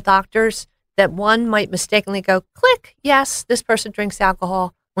multiple doctors, that one might mistakenly go, click, yes, this person drinks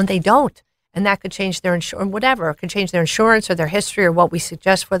alcohol, when they don't. And that could change their insurance, whatever. It could change their insurance or their history or what we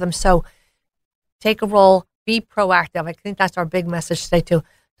suggest for them. So take a role, be proactive. I think that's our big message today too.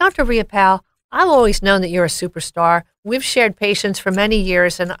 Dr. Riopel, I've always known that you're a superstar. We've shared patients for many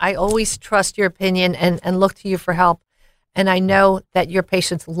years, and I always trust your opinion and look to you for help. And I know that your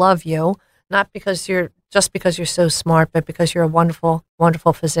patients love you, not because you're so smart, but because you're a wonderful,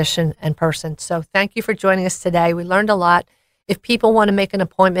 wonderful physician and person. So thank you for joining us today. We learned a lot. If people want to make an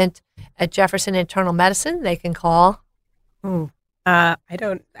appointment at Jefferson Internal Medicine, they can call. I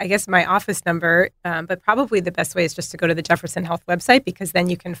guess my office number, but probably the best way is just to go to the Jefferson Health website, because then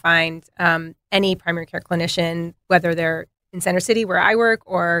you can find any primary care clinician, whether they're in Center City where I work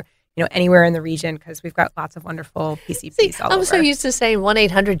or anywhere in the region, because we've got lots of wonderful PCPs all over. I'm so used to saying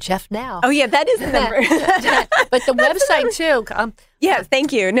 1-800-JEFF now. Oh, yeah, that is the number. But the website, too. Yeah,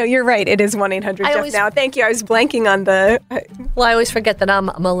 thank you. No, you're right. It is 1-800-JEFF now. Thank you. I was blanking on the... Well, I always forget that I'm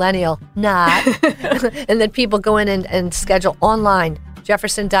a millennial. Not. And that people go in and schedule online,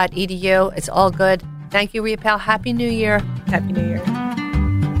 jefferson.edu. It's all good. Thank you, Riopel. Happy New Year. Happy New Year.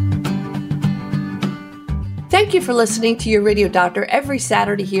 Thank you for listening to Your Radio Doctor every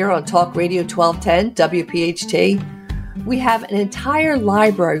Saturday here on Talk Radio 1210 WPHT. We have an entire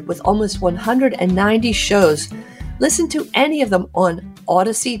library with almost 190 shows. Listen to any of them on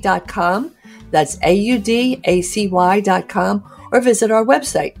Audacy.com, that's AUDACY.com, or visit our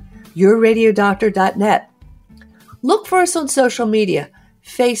website, yourradiodoctor.net. Look for us on social media,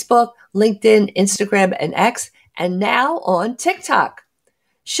 Facebook, LinkedIn, Instagram, and X, and now on TikTok.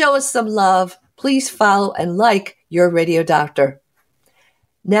 Show us some love. Please follow and like Your Radio Doctor.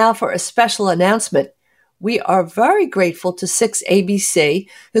 Now for a special announcement. We are very grateful to 6ABC,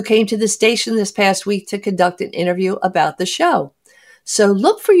 who came to the station this past week to conduct an interview about the show. So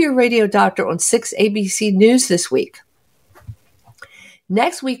look for Your Radio Doctor on 6ABC News this week.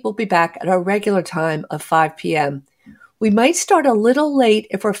 Next week, we'll be back at our regular time of 5 p.m. We might start a little late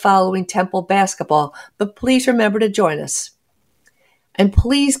if we're following Temple basketball, but please remember to join us. And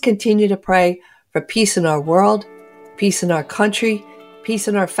please continue to pray for peace in our world, peace in our country, peace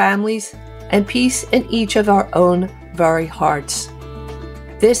in our families, and peace in each of our own very hearts.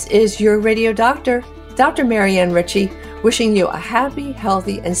 This is Your Radio Doctor, Dr. Marianne Ritchie, wishing you a happy,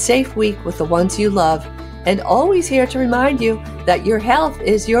 healthy, and safe week with the ones you love, and always here to remind you that your health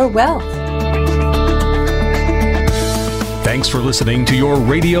is your wealth. Thanks for listening to Your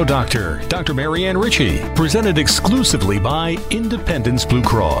Radio Doctor, Dr. Marianne Ritchie, presented exclusively by Independence Blue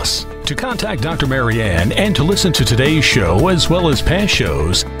Cross. To contact Dr. Marianne and to listen to today's show as well as past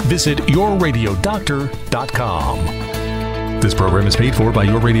shows, visit yourradiodoctor.com. This program is paid for by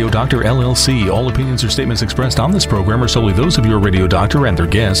Your Radio Doctor, LLC. All opinions or statements expressed on this program are solely those of Your Radio Doctor and their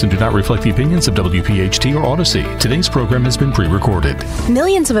guests and do not reflect the opinions of WPHT or Odyssey. Today's program has been pre-recorded.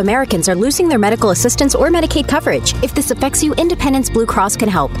 Millions of Americans are losing their medical assistance or Medicaid coverage. If this affects you, Independence Blue Cross can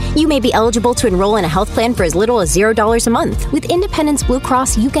help. You may be eligible to enroll in a health plan for as little as $0 a month. With Independence Blue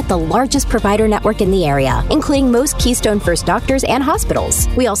Cross, you get the largest provider network in the area, including most Keystone First doctors and hospitals.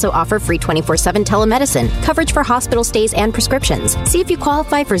 We also offer free 24/7 telemedicine, coverage for hospital stays and prescriptions. See if you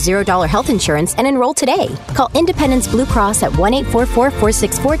qualify for $0 health insurance and enroll today. Call Independence Blue Cross at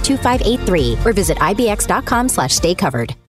 1-844-464-2583 or visit ibx.com/staycovered.